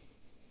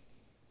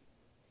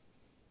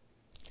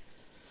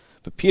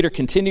 But Peter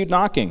continued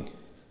knocking,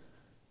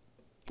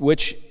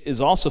 which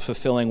is also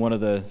fulfilling one of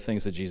the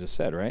things that Jesus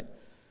said, right?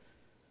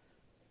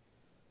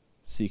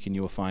 Seek and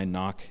you will find,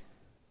 knock,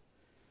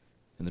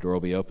 and the door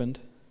will be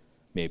opened.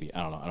 Maybe. I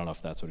don't know. I don't know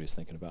if that's what he was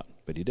thinking about,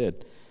 but he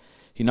did.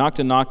 He knocked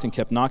and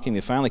kept knocking. They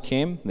finally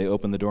came. They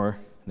opened the door,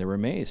 and they were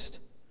amazed.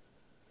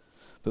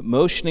 But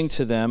motioning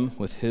to them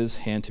with his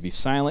hand to be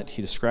silent,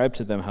 he described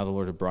to them how the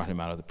Lord had brought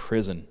him out of the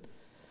prison.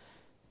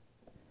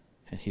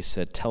 And he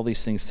said, tell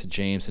these things to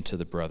James and to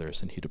the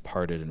brothers. And he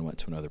departed and went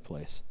to another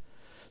place.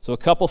 So a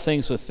couple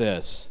things with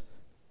this.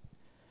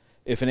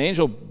 If an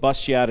angel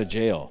busts you out of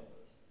jail,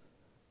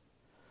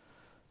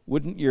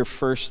 wouldn't your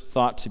first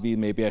thought to be,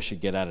 maybe I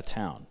should get out of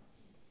town?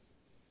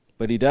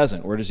 But he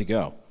doesn't. Where does he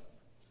go?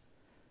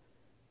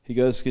 He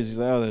goes because he's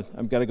like, oh,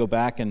 I've got to go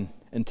back and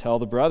tell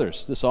the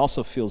brothers. This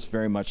also feels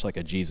very much like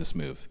a Jesus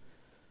move.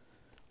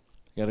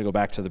 Got to go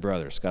back to the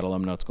brothers. Got to let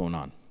them know what's going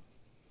on.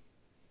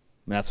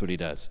 And that's what he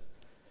does.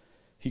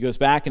 He goes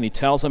back and he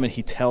tells them, and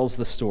he tells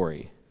the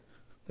story.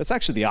 That's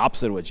actually the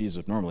opposite of what Jesus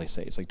would normally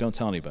say. He's like, don't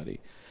tell anybody.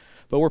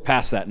 But we're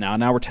past that now.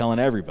 Now we're telling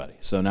everybody.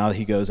 So now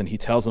he goes and he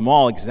tells them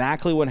all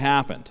exactly what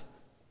happened.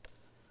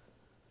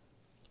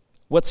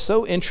 What's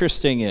so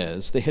interesting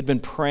is they had been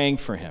praying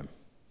for him.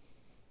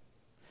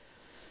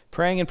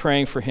 Praying and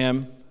praying for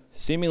him,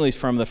 seemingly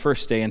from the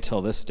first day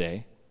until this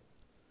day.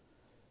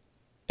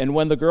 And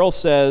when the girl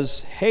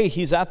says, hey,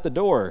 he's at the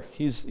door.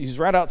 He's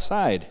right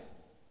outside.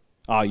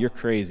 Oh, you're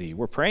crazy.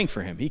 We're praying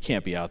for him. He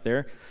can't be out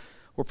there.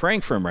 We're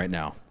praying for him right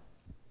now.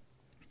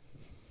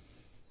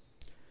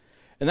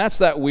 And that's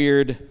that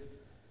weird,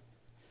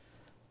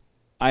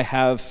 I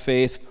have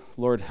faith,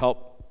 Lord,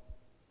 help.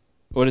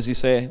 What does he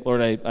say?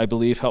 Lord, I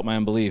believe, help my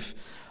unbelief.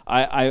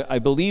 I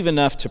believe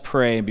enough to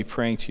pray and be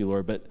praying to you,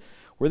 Lord, but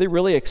were they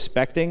really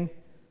expecting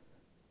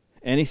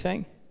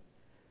anything?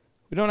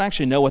 We don't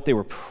actually know what they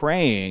were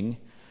praying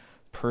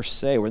per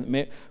se.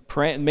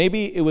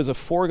 Maybe it was a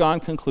foregone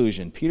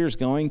conclusion. Peter's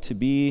going to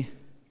be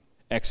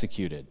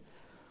executed.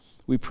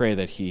 We pray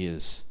that he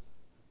is,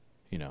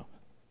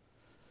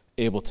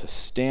 able to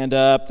stand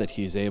up, that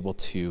he's able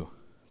to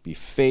be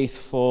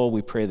faithful.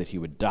 We pray that he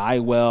would die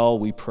well.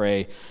 We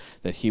pray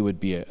that he would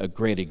be a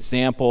great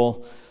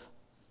example.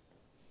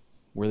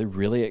 Were they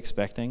really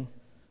expecting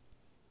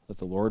that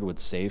the Lord would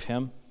save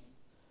him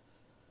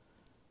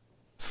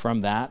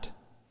from that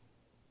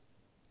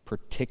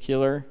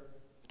particular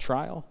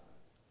trial?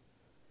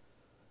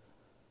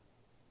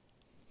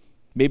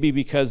 Maybe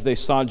because they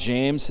saw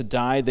James had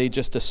died, they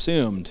just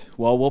assumed,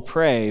 well, we'll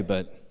pray,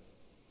 but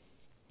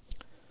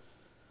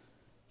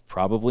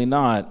probably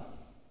not.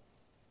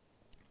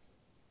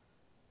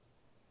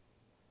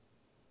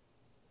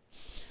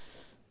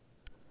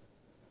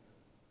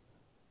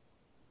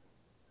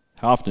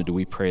 How often do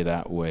we pray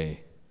that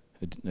way?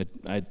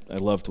 I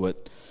loved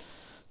what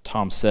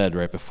Tom said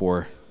right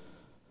before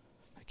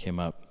I came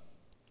up.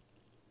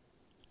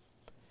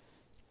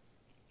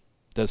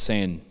 It does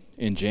say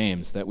in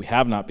James that we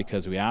have not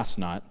because we ask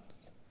not.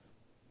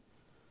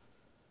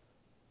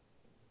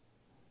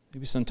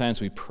 Maybe sometimes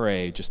we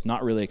pray just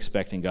not really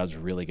expecting God's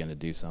really going to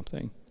do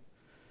something.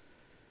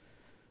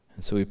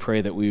 And so we pray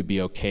that we would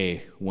be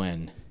okay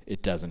when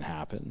it doesn't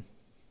happen.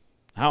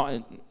 You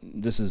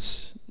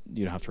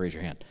don't have to raise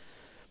your hand.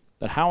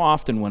 But how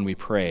often when we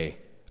pray,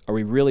 are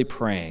we really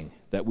praying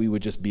that we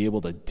would just be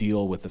able to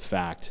deal with the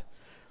fact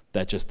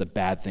that just the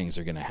bad things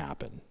are going to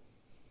happen?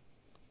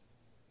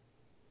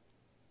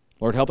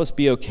 Lord, help us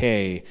be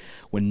okay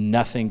when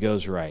nothing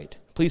goes right.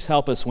 Please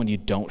help us when you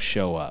don't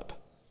show up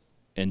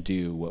and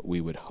do what we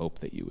would hope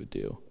that you would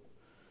do.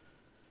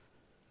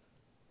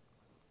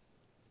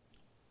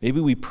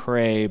 Maybe we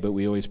pray, but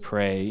we always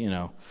pray,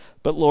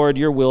 but Lord,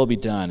 your will be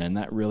done. And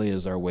that really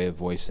is our way of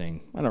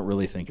voicing, I don't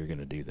really think you're going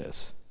to do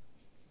this.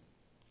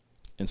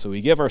 And so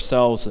we give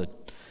ourselves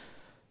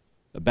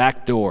a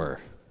back door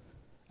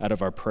out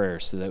of our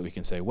prayers so that we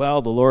can say,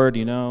 well, the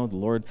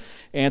Lord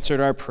answered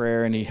our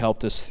prayer and he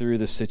helped us through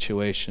this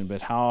situation.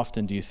 But how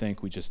often do you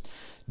think we just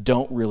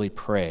don't really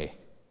pray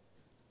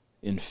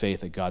in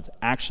faith that God's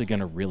actually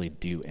going to really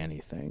do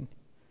anything?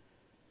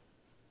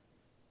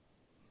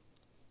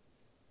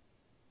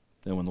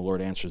 Then when the Lord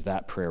answers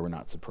that prayer, we're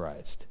not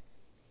surprised.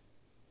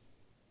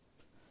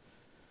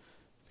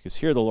 Because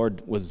here the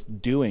Lord was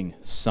doing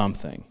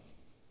something.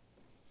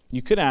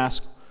 You could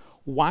ask,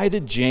 why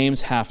did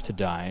James have to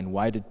die and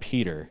why did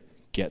Peter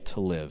get to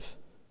live?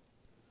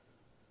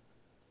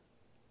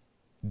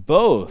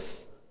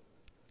 Both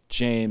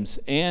James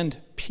and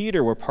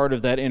Peter were part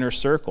of that inner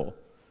circle.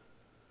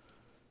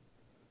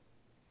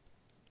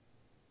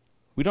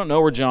 We don't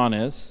know where John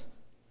is,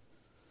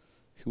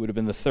 who would have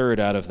been the third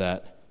out of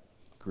that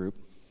group.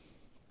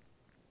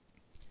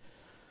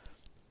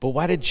 But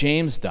why did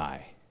James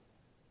die?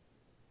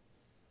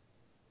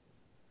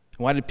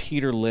 Why did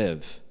Peter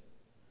live?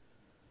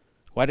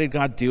 Why did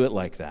God do it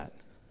like that?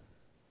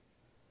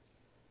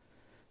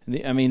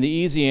 The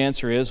easy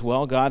answer is,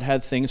 well, God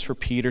had things for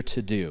Peter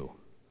to do.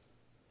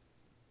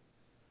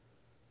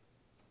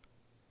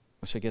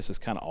 which I guess is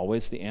kind of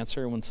always the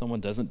answer when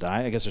someone doesn't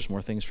die. I guess there's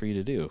more things for you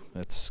to do.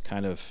 That's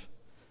kind of,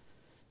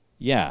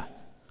 yeah,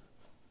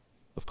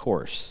 of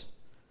course.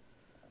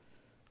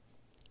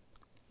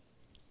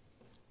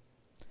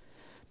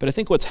 But I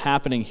think what's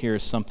happening here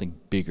is something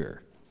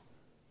bigger.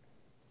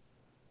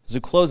 As we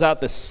close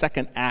out the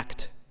second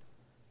act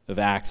of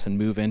Acts and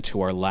move into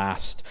our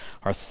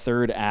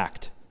third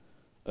act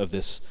of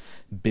this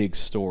big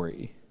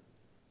story.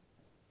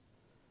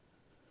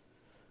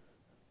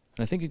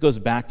 And I think it goes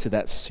back to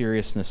that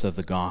seriousness of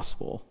the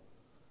gospel.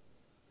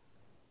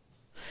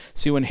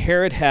 See, when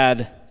Herod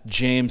had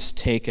James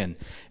taken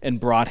and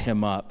brought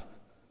him up,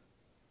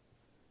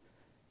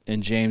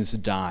 and James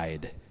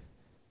died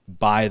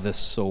by the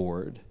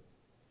sword,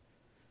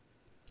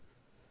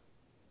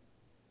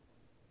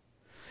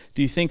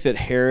 do you think that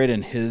Herod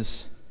and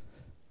his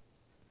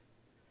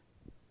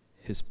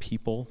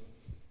people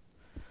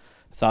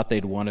thought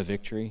they'd won a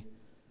victory?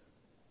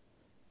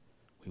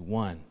 We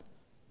won.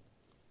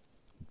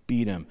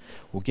 Beat him.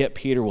 We'll get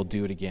Peter, we'll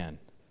do it again.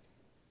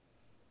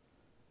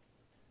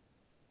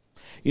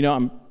 You know,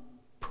 I'm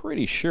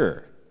pretty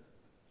sure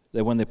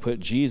that when they put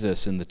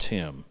Jesus in the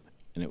tomb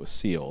and it was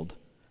sealed,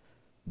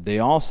 they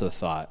also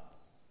thought,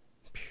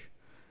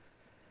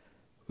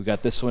 we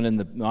got this one in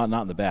the,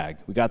 not in the bag,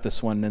 we got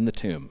this one in the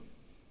tomb.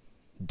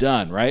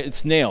 Done, right?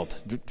 It's nailed,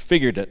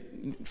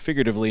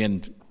 figuratively,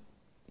 and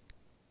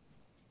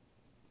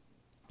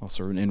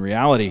also in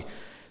reality,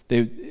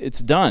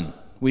 it's done.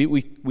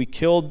 We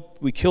killed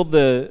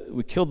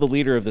the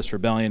leader of this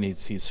rebellion.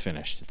 He's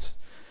finished.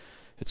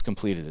 It's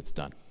completed. It's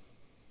done.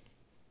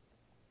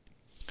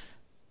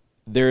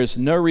 There is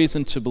no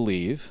reason to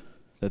believe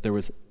that there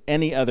was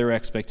any other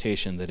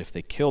expectation that if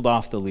they killed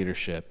off the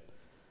leadership,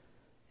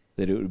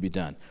 that it would be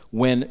done.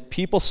 When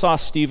people saw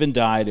Stephen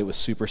died, it was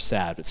super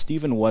sad, but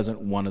Stephen wasn't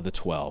one of the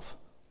 12.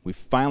 We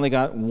finally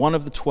got one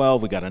of the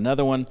 12. We got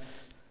another one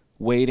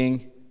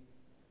waiting.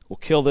 We'll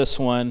kill this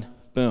one.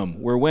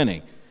 Boom, we're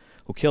winning.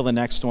 We'll kill the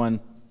next one.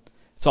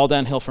 It's all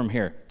downhill from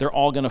here. They're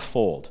all going to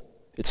fold.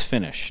 It's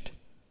finished.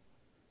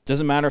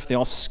 Doesn't matter if they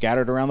all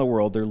scattered around the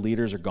world, their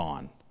leaders are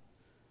gone.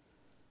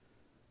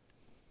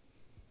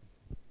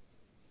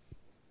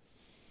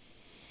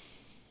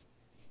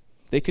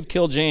 They could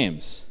kill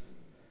James.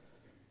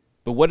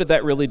 But what did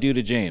that really do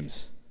to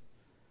James?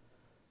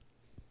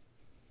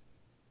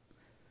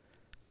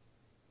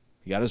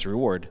 He got his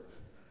reward.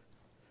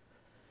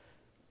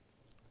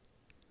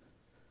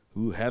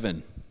 Ooh,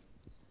 heaven.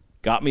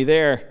 Got me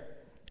there.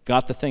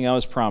 Got the thing I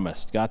was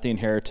promised. Got the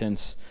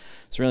inheritance.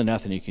 There's really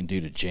nothing you can do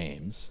to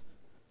James.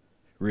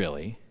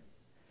 Really.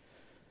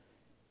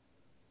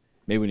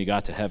 Maybe when he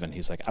got to heaven,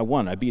 he's like, I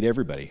won. I beat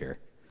everybody here.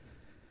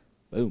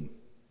 Boom.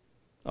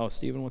 Oh,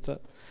 Stephen, what's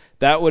up?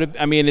 That would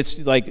have,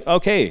 it's like,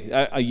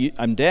 okay,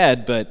 I'm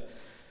dead, but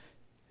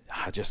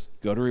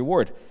just go to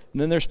reward.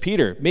 And then there's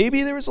Peter.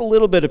 Maybe there was a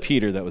little bit of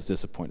Peter that was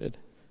disappointed.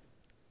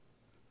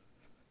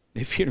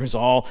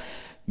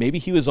 Maybe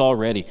he was all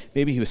ready.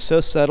 Maybe he was so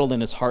settled in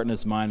his heart and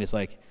his mind. He's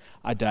like,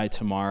 I die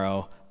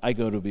tomorrow. I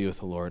go to be with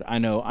the Lord. I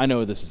know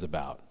what this is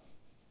about.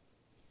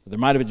 There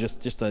might have been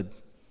just a,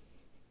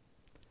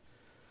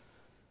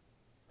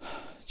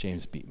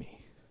 James beat me.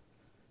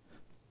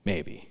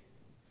 Maybe.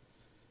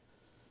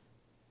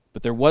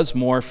 But there was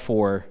more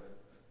for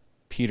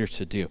Peter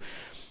to do.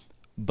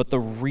 But the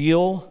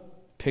real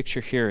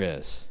picture here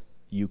is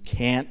you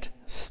can't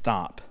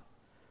stop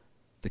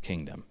the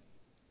kingdom.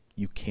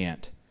 You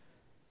can't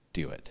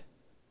do it.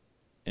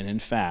 And in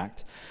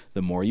fact,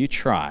 the more you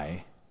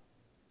try,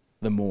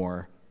 the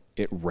more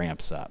it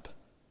ramps up.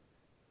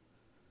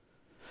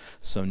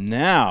 So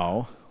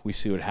now we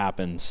see what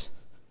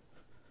happens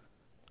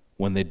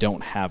when they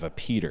don't have a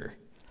Peter.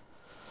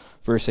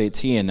 Verse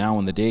 18, now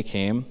when the day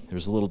came, there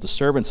was a little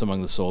disturbance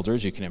among the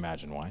soldiers. You can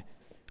imagine why.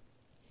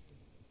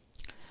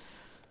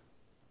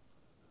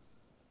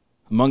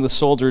 Among the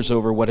soldiers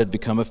over what had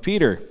become of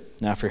Peter.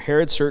 After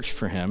Herod searched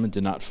for him and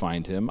did not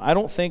find him. I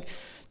don't think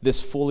this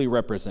fully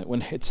represents,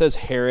 when it says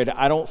Herod,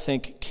 I don't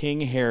think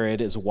King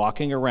Herod is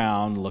walking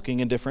around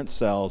looking in different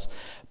cells,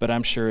 but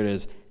I'm sure it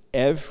is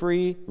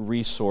every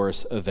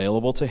resource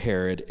available to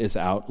Herod is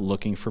out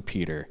looking for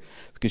Peter.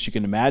 Because you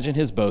can imagine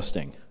his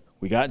boasting.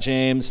 We got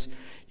James.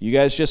 You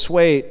guys just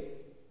wait.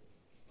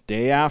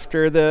 Day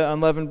after the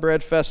unleavened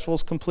bread festival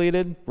is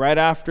completed, right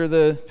after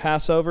the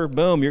Passover,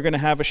 boom, you're going to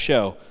have a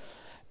show.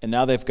 And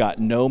now they've got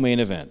no main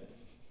event.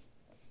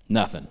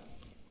 Nothing.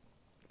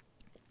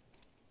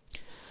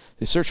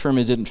 They searched for him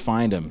and didn't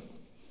find him.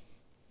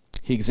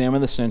 He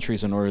examined the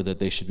sentries in order that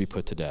they should be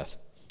put to death.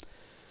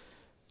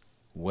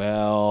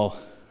 Well,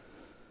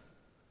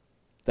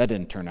 that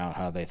didn't turn out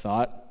how they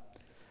thought.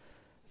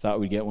 Thought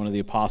we'd get one of the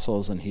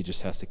apostles and he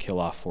just has to kill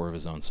off 4 of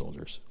his own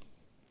soldiers.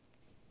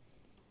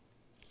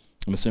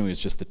 I'm assuming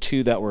it's just the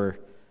 2 that were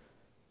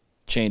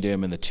chained to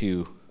him and the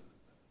 2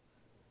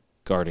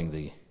 guarding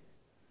the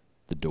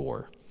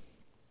door.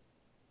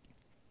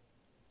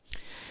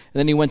 And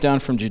then he went down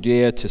from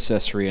Judea to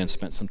Caesarea and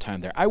spent some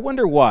time there. I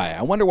wonder why.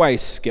 I wonder why he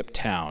skipped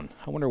town.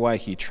 I wonder why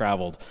he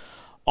traveled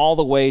all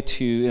the way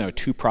to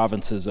 2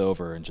 provinces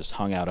over and just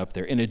hung out up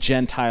there in a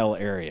Gentile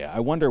area. I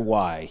wonder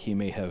why he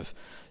may have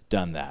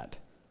done that.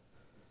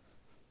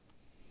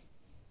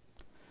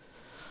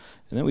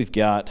 And then we've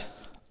got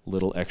a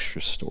little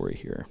extra story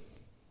here.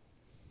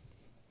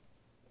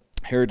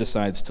 Herod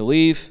decides to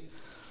leave.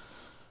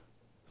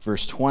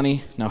 Verse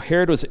 20, now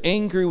Herod was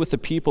angry with the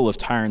people of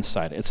Tyre and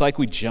Sidon. It's like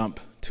we jump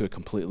to a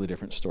completely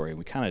different story.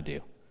 We kind of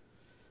do.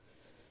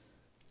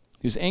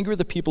 He was angry with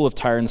the people of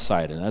Tyre and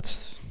Sidon.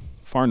 That's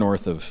far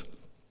north of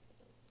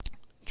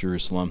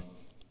Jerusalem.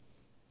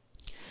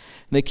 And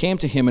they came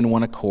to him in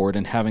one accord,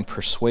 and having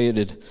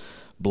persuaded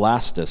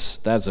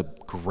Blastus, that is a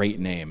great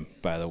name,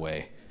 by the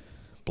way,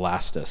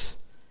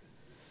 Blastus,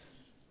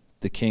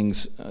 the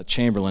king's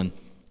chamberlain,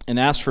 and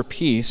asked for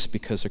peace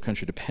because their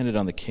country depended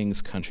on the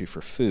king's country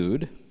for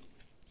food.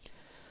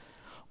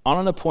 On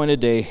an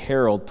appointed day,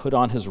 Herod put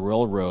on his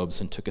royal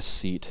robes and took a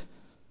seat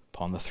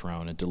upon the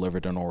throne and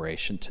delivered an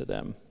oration to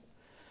them.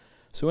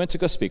 So he went to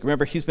go speak.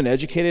 Remember, he's been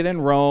educated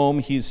in Rome.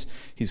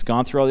 He's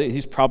gone through all that.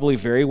 He's probably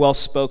very well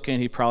spoken.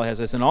 He probably has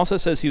this. And also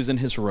says he was in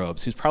his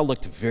robes. He's probably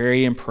looked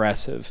very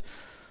impressive.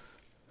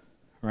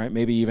 Right?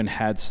 Maybe even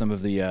had some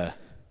of the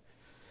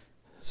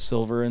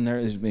silver in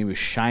there. Maybe was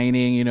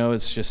shining.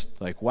 It's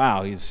just like,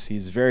 wow,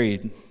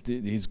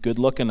 he's good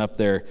looking up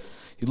there.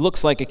 He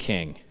looks like a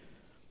king.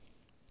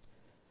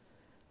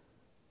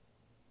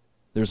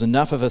 There's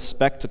enough of a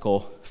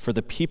spectacle for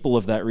the people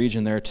of that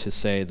region there to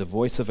say, the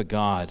voice of a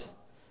God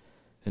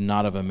and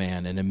not of a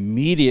man. And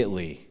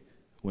immediately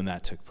when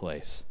that took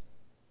place,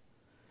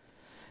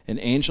 an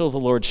angel of the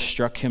Lord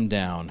struck him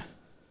down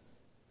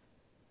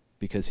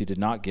because he did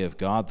not give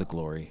God the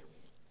glory.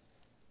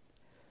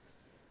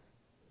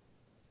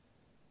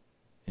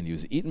 And he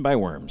was eaten by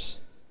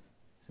worms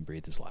and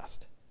breathed his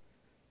last.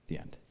 The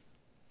end.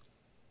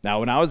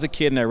 Now, when I was a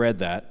kid and I read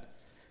that,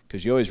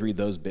 because you always read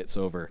those bits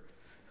over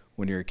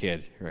when you're a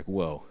kid, you're like,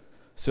 whoa.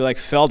 So he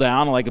fell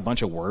down and a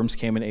bunch of worms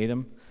came and ate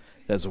him?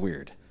 That's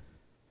weird.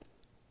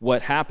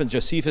 What happened,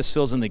 Josephus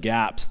fills in the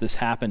gaps. This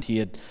happened. He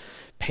had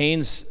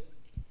pains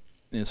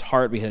in his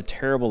heart. He had a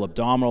terrible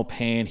abdominal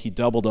pain. He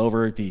doubled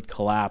over. He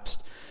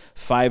collapsed.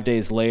 5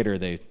 days later,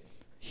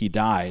 he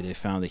died. They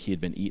found that he had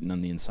been eaten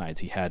on the insides.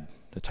 He had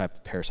a type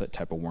of parasite,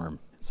 type of worm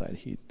inside.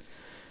 He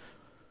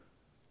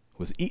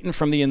was eaten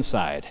from the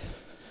inside.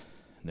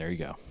 And there you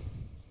go.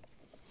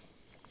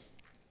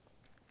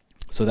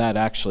 So that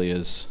actually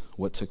is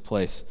what took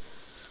place.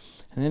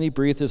 And then he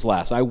breathed his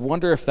last. I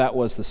wonder if that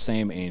was the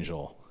same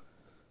angel,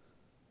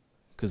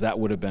 because that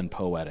would have been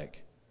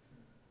poetic.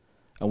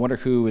 I wonder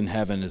who in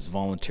heaven is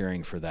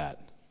volunteering for that.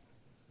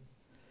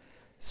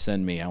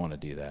 Send me, I want to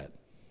do that.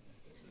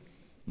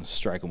 I'm going to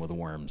strike them with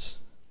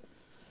worms.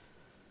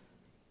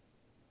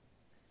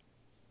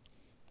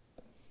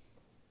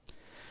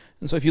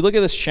 And so if you look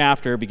at this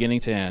chapter beginning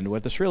to end,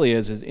 what this really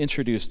is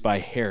introduced by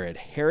Herod.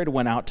 Herod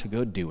went out to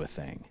go do a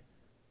thing.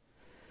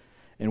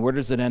 And where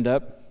does it end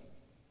up?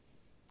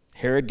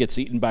 Herod gets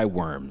eaten by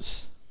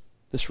worms.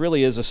 This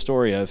really is a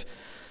story of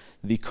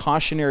the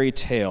cautionary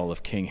tale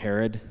of King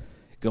Herod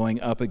going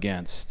up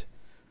against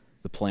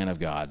the plan of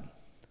God.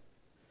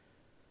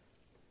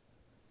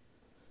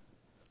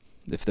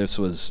 If this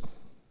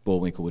was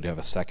Bullwinkle, would have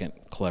a second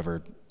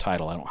clever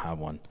title. I don't have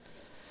one.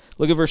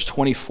 Look at verse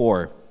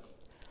 24.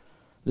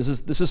 This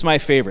is my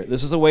favorite.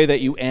 This is the way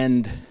that you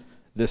end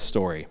this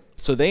story.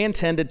 So they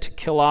intended to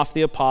kill off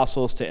the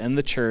apostles, to end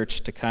the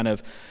church, to kind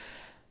of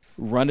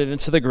run it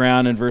into the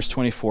ground in verse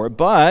 24.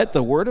 But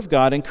the word of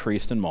God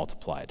increased and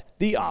multiplied.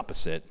 The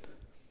opposite.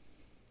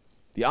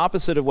 The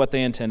opposite of what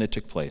they intended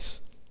took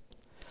place.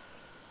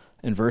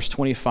 In verse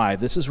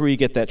 25, this is where you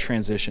get that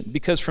transition.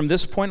 Because from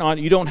this point on,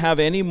 you don't have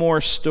any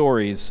more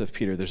stories of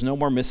Peter. There's no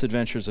more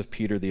misadventures of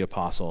Peter the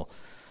apostle.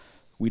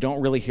 We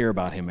don't really hear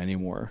about him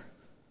anymore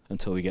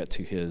until we get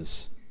to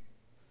his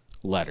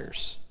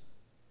letters.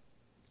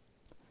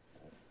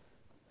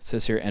 It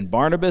says here, and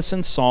Barnabas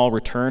and Saul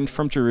returned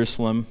from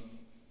Jerusalem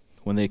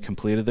when they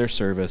completed their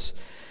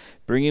service,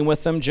 bringing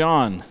with them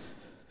John,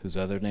 whose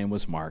other name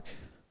was Mark.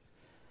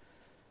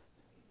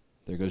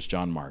 There goes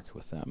John Mark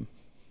with them.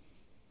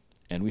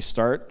 And we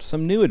start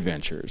some new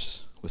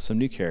adventures with some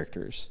new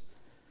characters.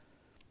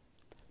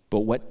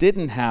 But what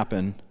didn't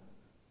happen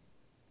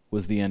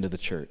was the end of the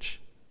church.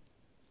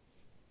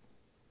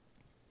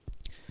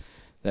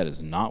 That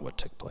is not what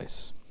took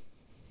place.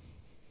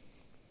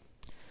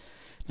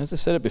 As I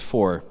said it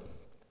before,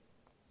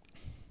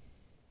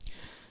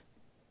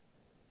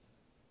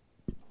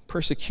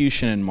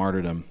 persecution and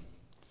martyrdom,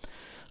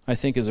 I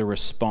think, is a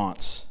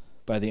response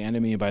by the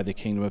enemy and by the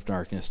kingdom of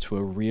darkness to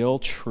a real,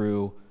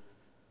 true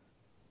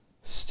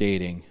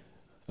stating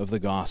of the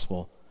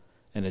gospel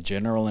and a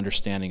general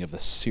understanding of the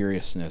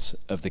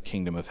seriousness of the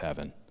kingdom of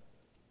heaven.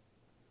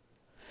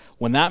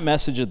 When that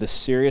message of the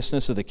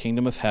seriousness of the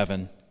kingdom of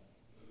heaven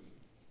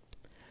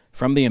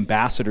from the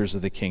ambassadors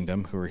of the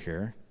kingdom who are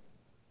here,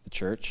 the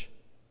church,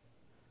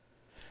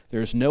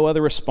 there is no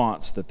other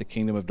response that the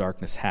kingdom of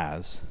darkness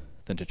has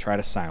than to try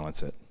to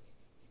silence it.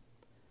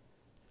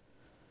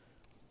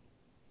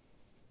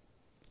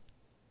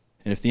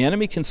 And if the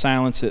enemy can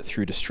silence it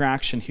through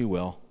distraction, he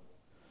will.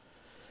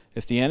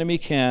 If the enemy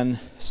can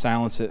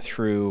silence it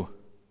through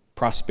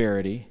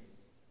prosperity,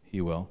 he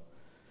will.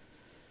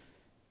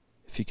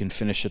 If he can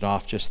finish it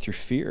off just through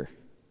fear,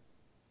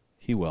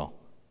 he will.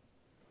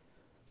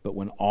 But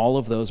when all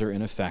of those are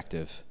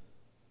ineffective,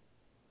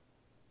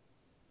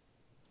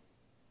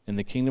 and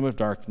the kingdom of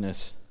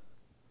darkness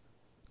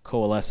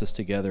coalesces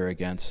together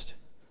against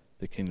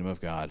the kingdom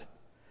of God,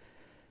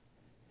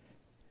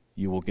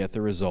 you will get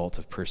the result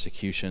of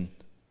persecution.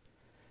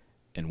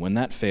 And when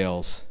that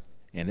fails,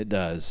 and it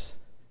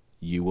does,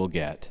 you will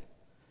get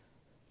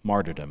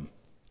martyrdom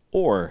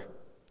or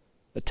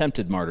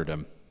attempted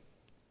martyrdom,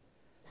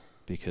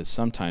 because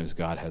sometimes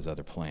God has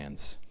other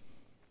plans.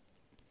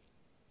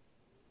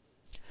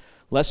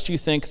 Lest you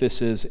think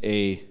this is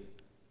an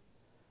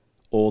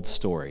old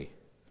story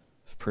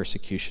of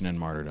persecution and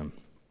martyrdom.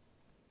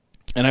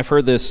 And I've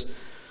heard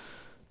this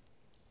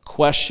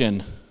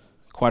question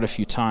quite a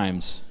few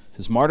times.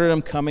 Is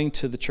martyrdom coming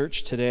to the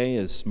church today?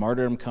 Is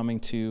martyrdom coming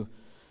to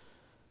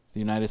the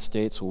United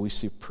States? Will we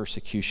see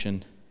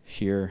persecution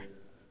here?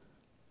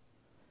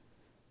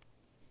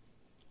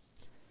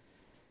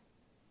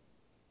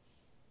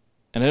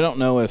 And I don't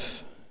know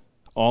if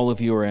all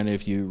of you or any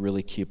of you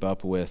really keep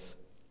up with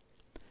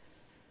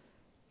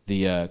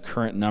the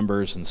current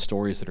numbers and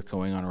stories that are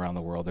going on around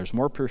the world. There's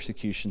more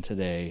persecution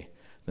today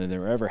than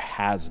there ever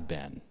has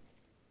been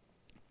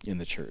in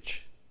the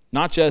church.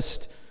 Not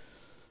just,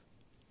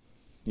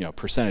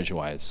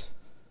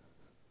 percentage-wise,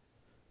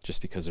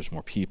 just because there's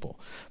more people,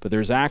 but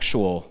there's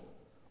actual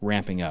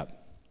ramping up.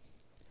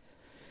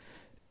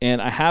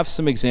 And I have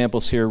some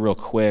examples here real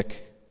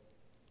quick.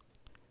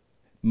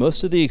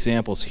 Most of the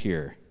examples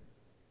here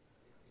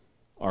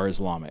are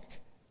Islamic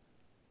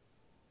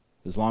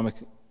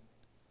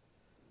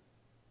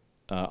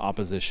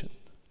opposition.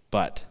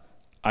 But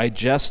I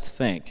just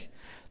think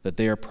that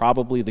they are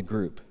probably the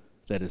group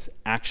that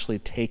is actually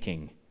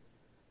taking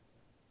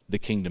the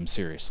kingdom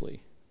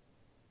seriously,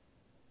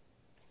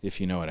 if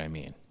you know what I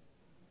mean.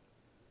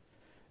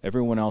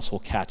 Everyone else will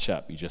catch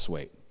up. You just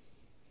wait.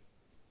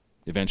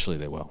 Eventually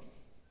they will.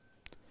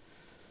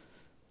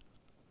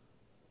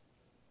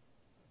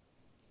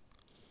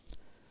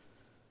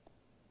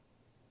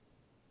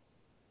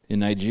 In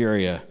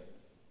Nigeria,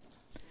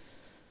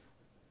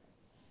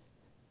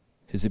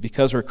 is it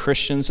because we're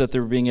Christians that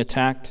they're being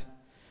attacked?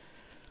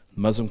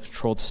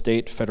 Muslim-controlled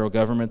state, federal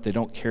government, they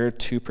don't care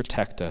to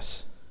protect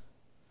us.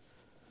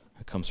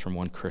 It comes from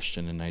one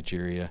Christian in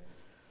Nigeria.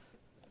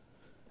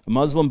 A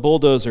Muslim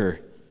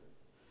bulldozer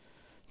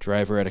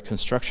driver at a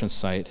construction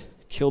site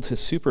killed his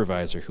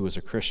supervisor, who was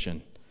a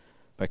Christian,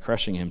 by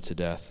crushing him to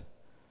death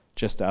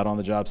just out on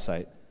the job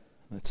site.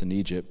 That's in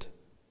Egypt.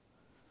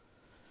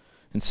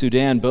 In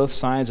Sudan, both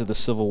sides of the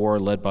civil war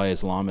led by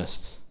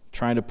Islamists,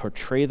 trying to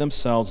portray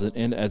themselves to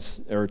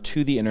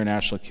the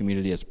international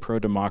community as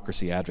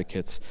pro-democracy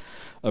advocates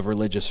of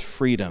religious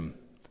freedom.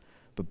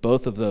 But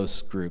both of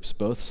those groups,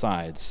 both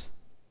sides,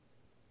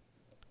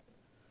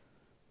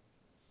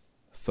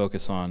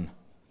 focus on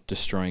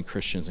destroying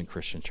Christians and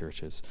Christian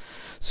churches.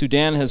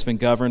 Sudan has been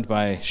governed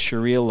by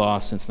Sharia law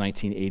since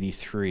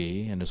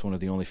 1983 and is one of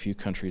the only few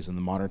countries in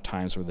the modern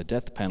times where the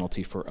death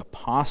penalty for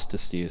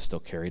apostasy is still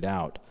carried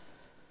out.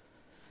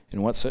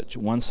 In one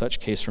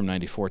such case from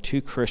 1994,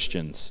 2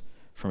 Christians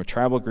from a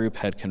tribal group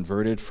had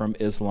converted from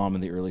Islam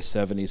in the early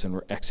 70s and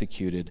were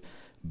executed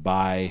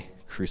by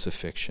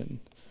crucifixion.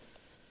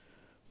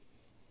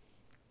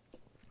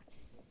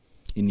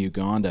 In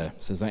Uganda,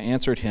 it says, I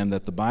answered him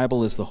that the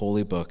Bible is the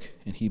holy book,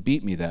 and he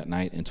beat me that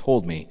night and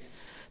told me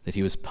that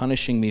he was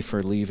punishing me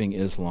for leaving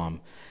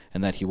Islam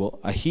and that he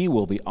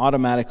will be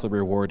automatically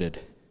rewarded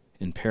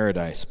in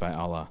paradise by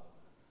Allah.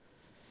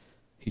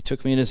 He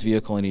took me in his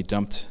vehicle and he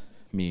dumped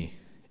me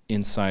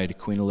inside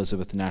Queen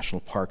Elizabeth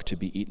National Park to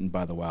be eaten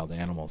by the wild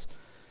animals.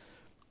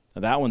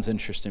 Now that one's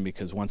interesting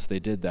because once they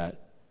did that,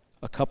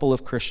 a couple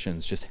of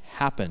Christians just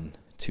happened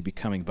to be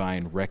coming by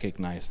and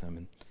recognized them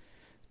and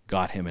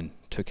got him and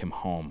took him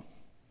home.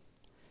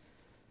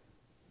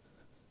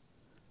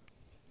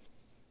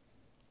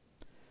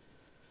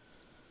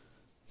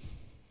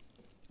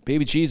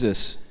 Baby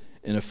Jesus,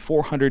 in a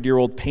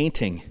 400-year-old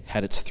painting,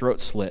 had its throat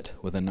slit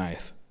with a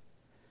knife.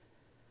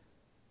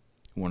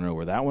 You want to know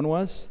where that one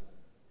was?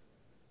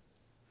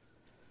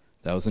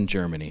 That was in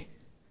Germany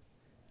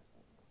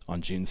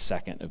on June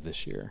 2nd of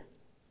this year.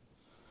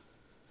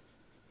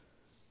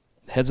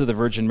 The heads of the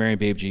Virgin Mary and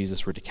babe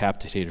Jesus were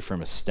decapitated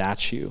from a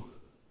statue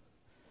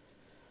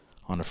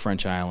on a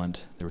French island.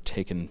 They were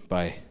taken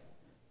by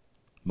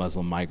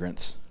Muslim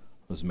migrants.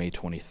 It was May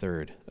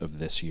 23rd of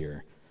this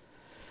year.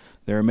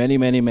 There are many,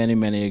 many, many,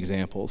 many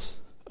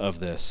examples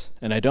of this.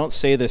 And I don't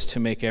say this to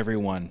make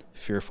everyone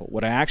fearful.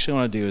 What I actually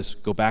want to do is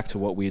go back to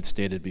what we had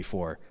stated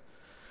before,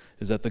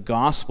 is that the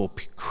gospel,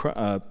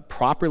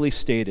 properly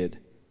stated,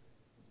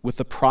 with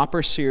the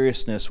proper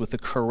seriousness, with the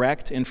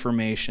correct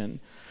information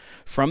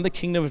from the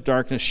kingdom of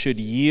darkness, should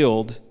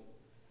yield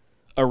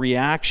a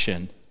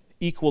reaction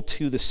equal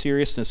to the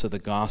seriousness of the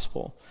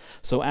gospel.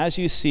 So as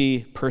you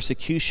see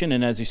persecution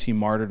and as you see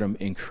martyrdom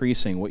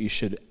increasing, what you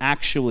should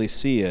actually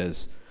see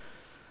is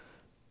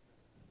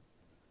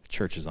the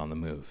church is on the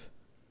move.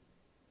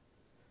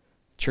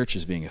 The church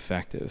is being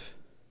effective.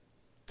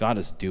 God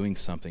is doing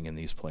something in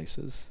these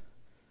places.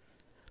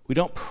 We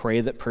don't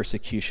pray that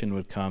persecution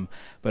would come,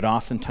 but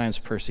oftentimes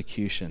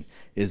persecution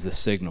is the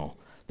signal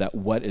that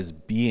what is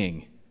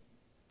being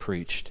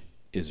preached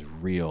is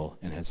real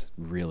and is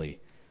really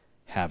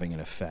having an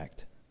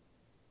effect.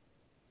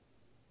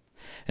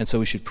 And so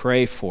we should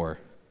pray for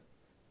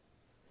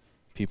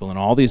people in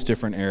all these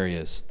different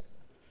areas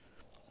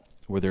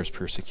where there's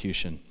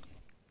persecution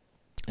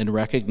and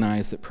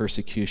recognize that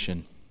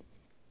persecution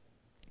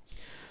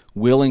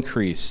will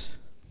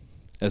increase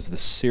as the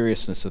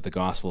seriousness of the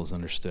gospel is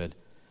understood.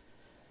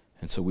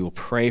 And so we will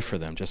pray for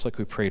them, just like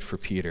we prayed for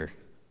Peter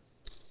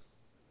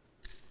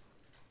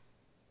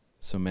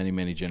so many,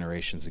 many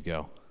generations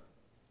ago.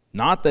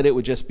 Not that it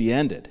would just be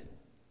ended,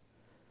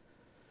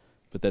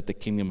 but that the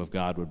kingdom of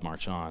God would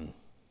march on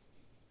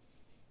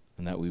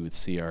and that we would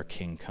see our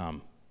King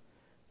come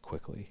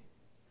quickly.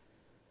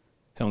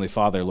 Heavenly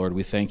Father, Lord,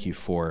 we thank you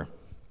for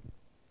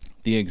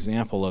the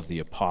example of the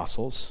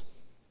apostles.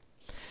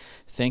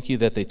 Thank you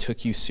that they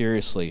took you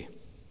seriously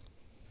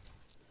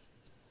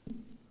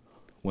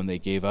when they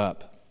gave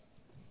up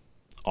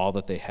all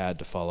that they had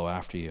to follow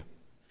after you.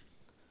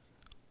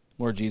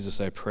 Lord Jesus,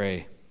 I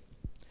pray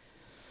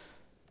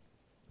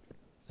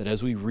that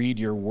as we read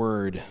your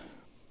word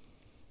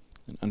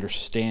and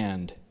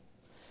understand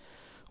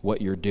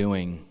what you're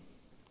doing,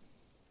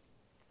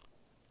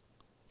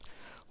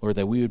 Lord,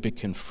 that we would be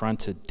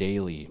confronted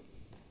daily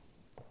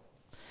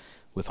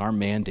with our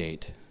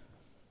mandate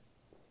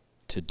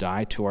to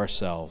die to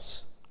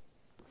ourselves,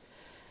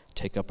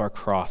 take up our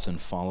cross and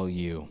follow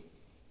you.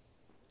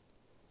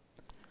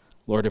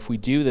 Lord, if we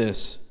do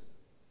this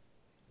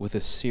with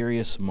a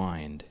serious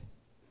mind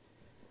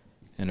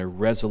and a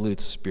resolute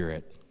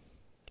spirit,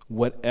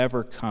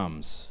 whatever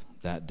comes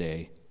that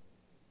day,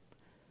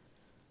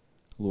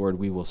 Lord,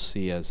 we will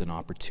see as an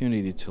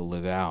opportunity to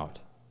live out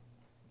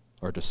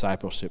our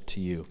discipleship to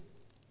you,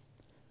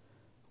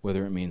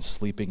 whether it means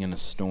sleeping in a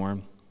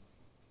storm,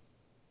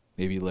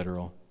 maybe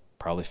literal,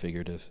 probably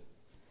figurative,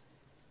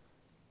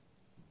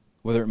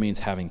 whether it means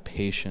having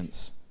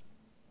patience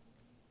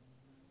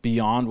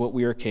beyond what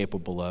we are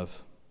capable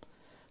of,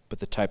 but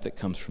the type that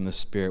comes from the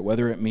Spirit,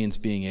 whether it means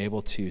being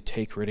able to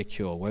take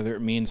ridicule, whether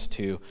it means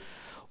to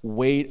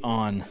wait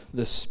on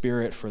the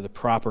Spirit for the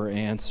proper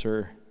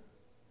answer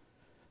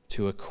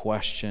to a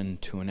question,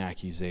 to an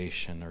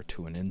accusation, or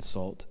to an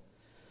insult.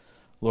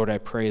 Lord, I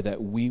pray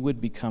that we would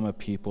become a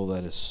people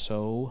that is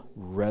so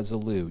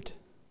resolute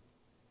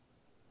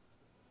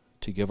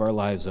to give our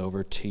lives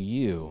over to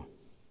you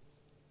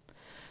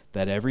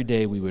that every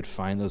day we would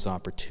find those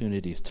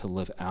opportunities to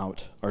live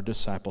out our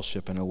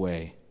discipleship in a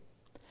way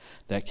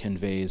that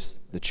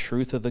conveys the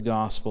truth of the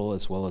gospel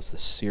as well as the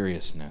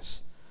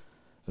seriousness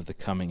of the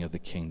coming of the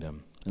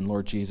kingdom. And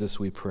Lord Jesus,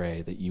 we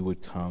pray that you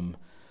would come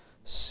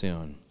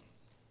soon.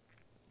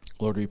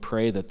 Lord, we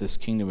pray that this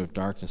kingdom of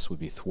darkness would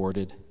be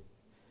thwarted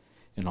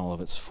in all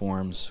of its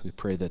forms. We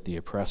pray that the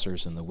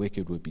oppressors and the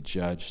wicked would be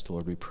judged.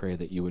 Lord, we pray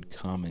that you would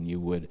come and you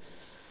would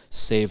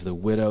save the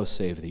widow,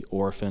 save the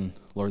orphan.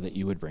 Lord, that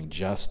you would bring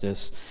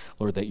justice.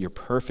 Lord, that your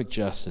perfect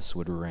justice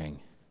would reign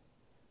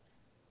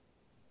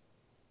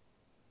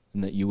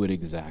and that you would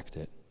exact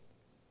it.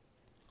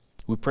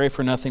 We pray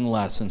for nothing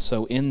less. And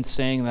so in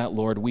saying that,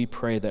 Lord, we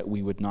pray that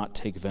we would not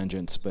take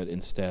vengeance, but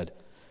instead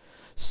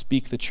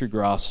speak the true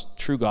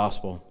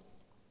gospel,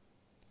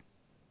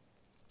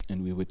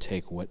 and we would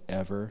take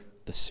whatever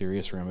the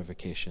serious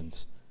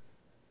ramifications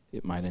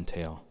it might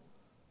entail.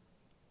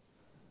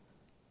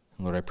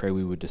 And Lord, I pray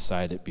we would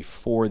decide it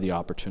before the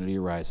opportunity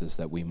arises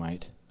that we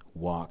might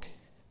walk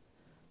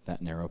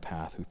that narrow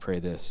path. We pray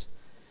this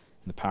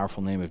in the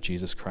powerful name of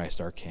Jesus Christ,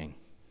 our King.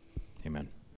 Amen.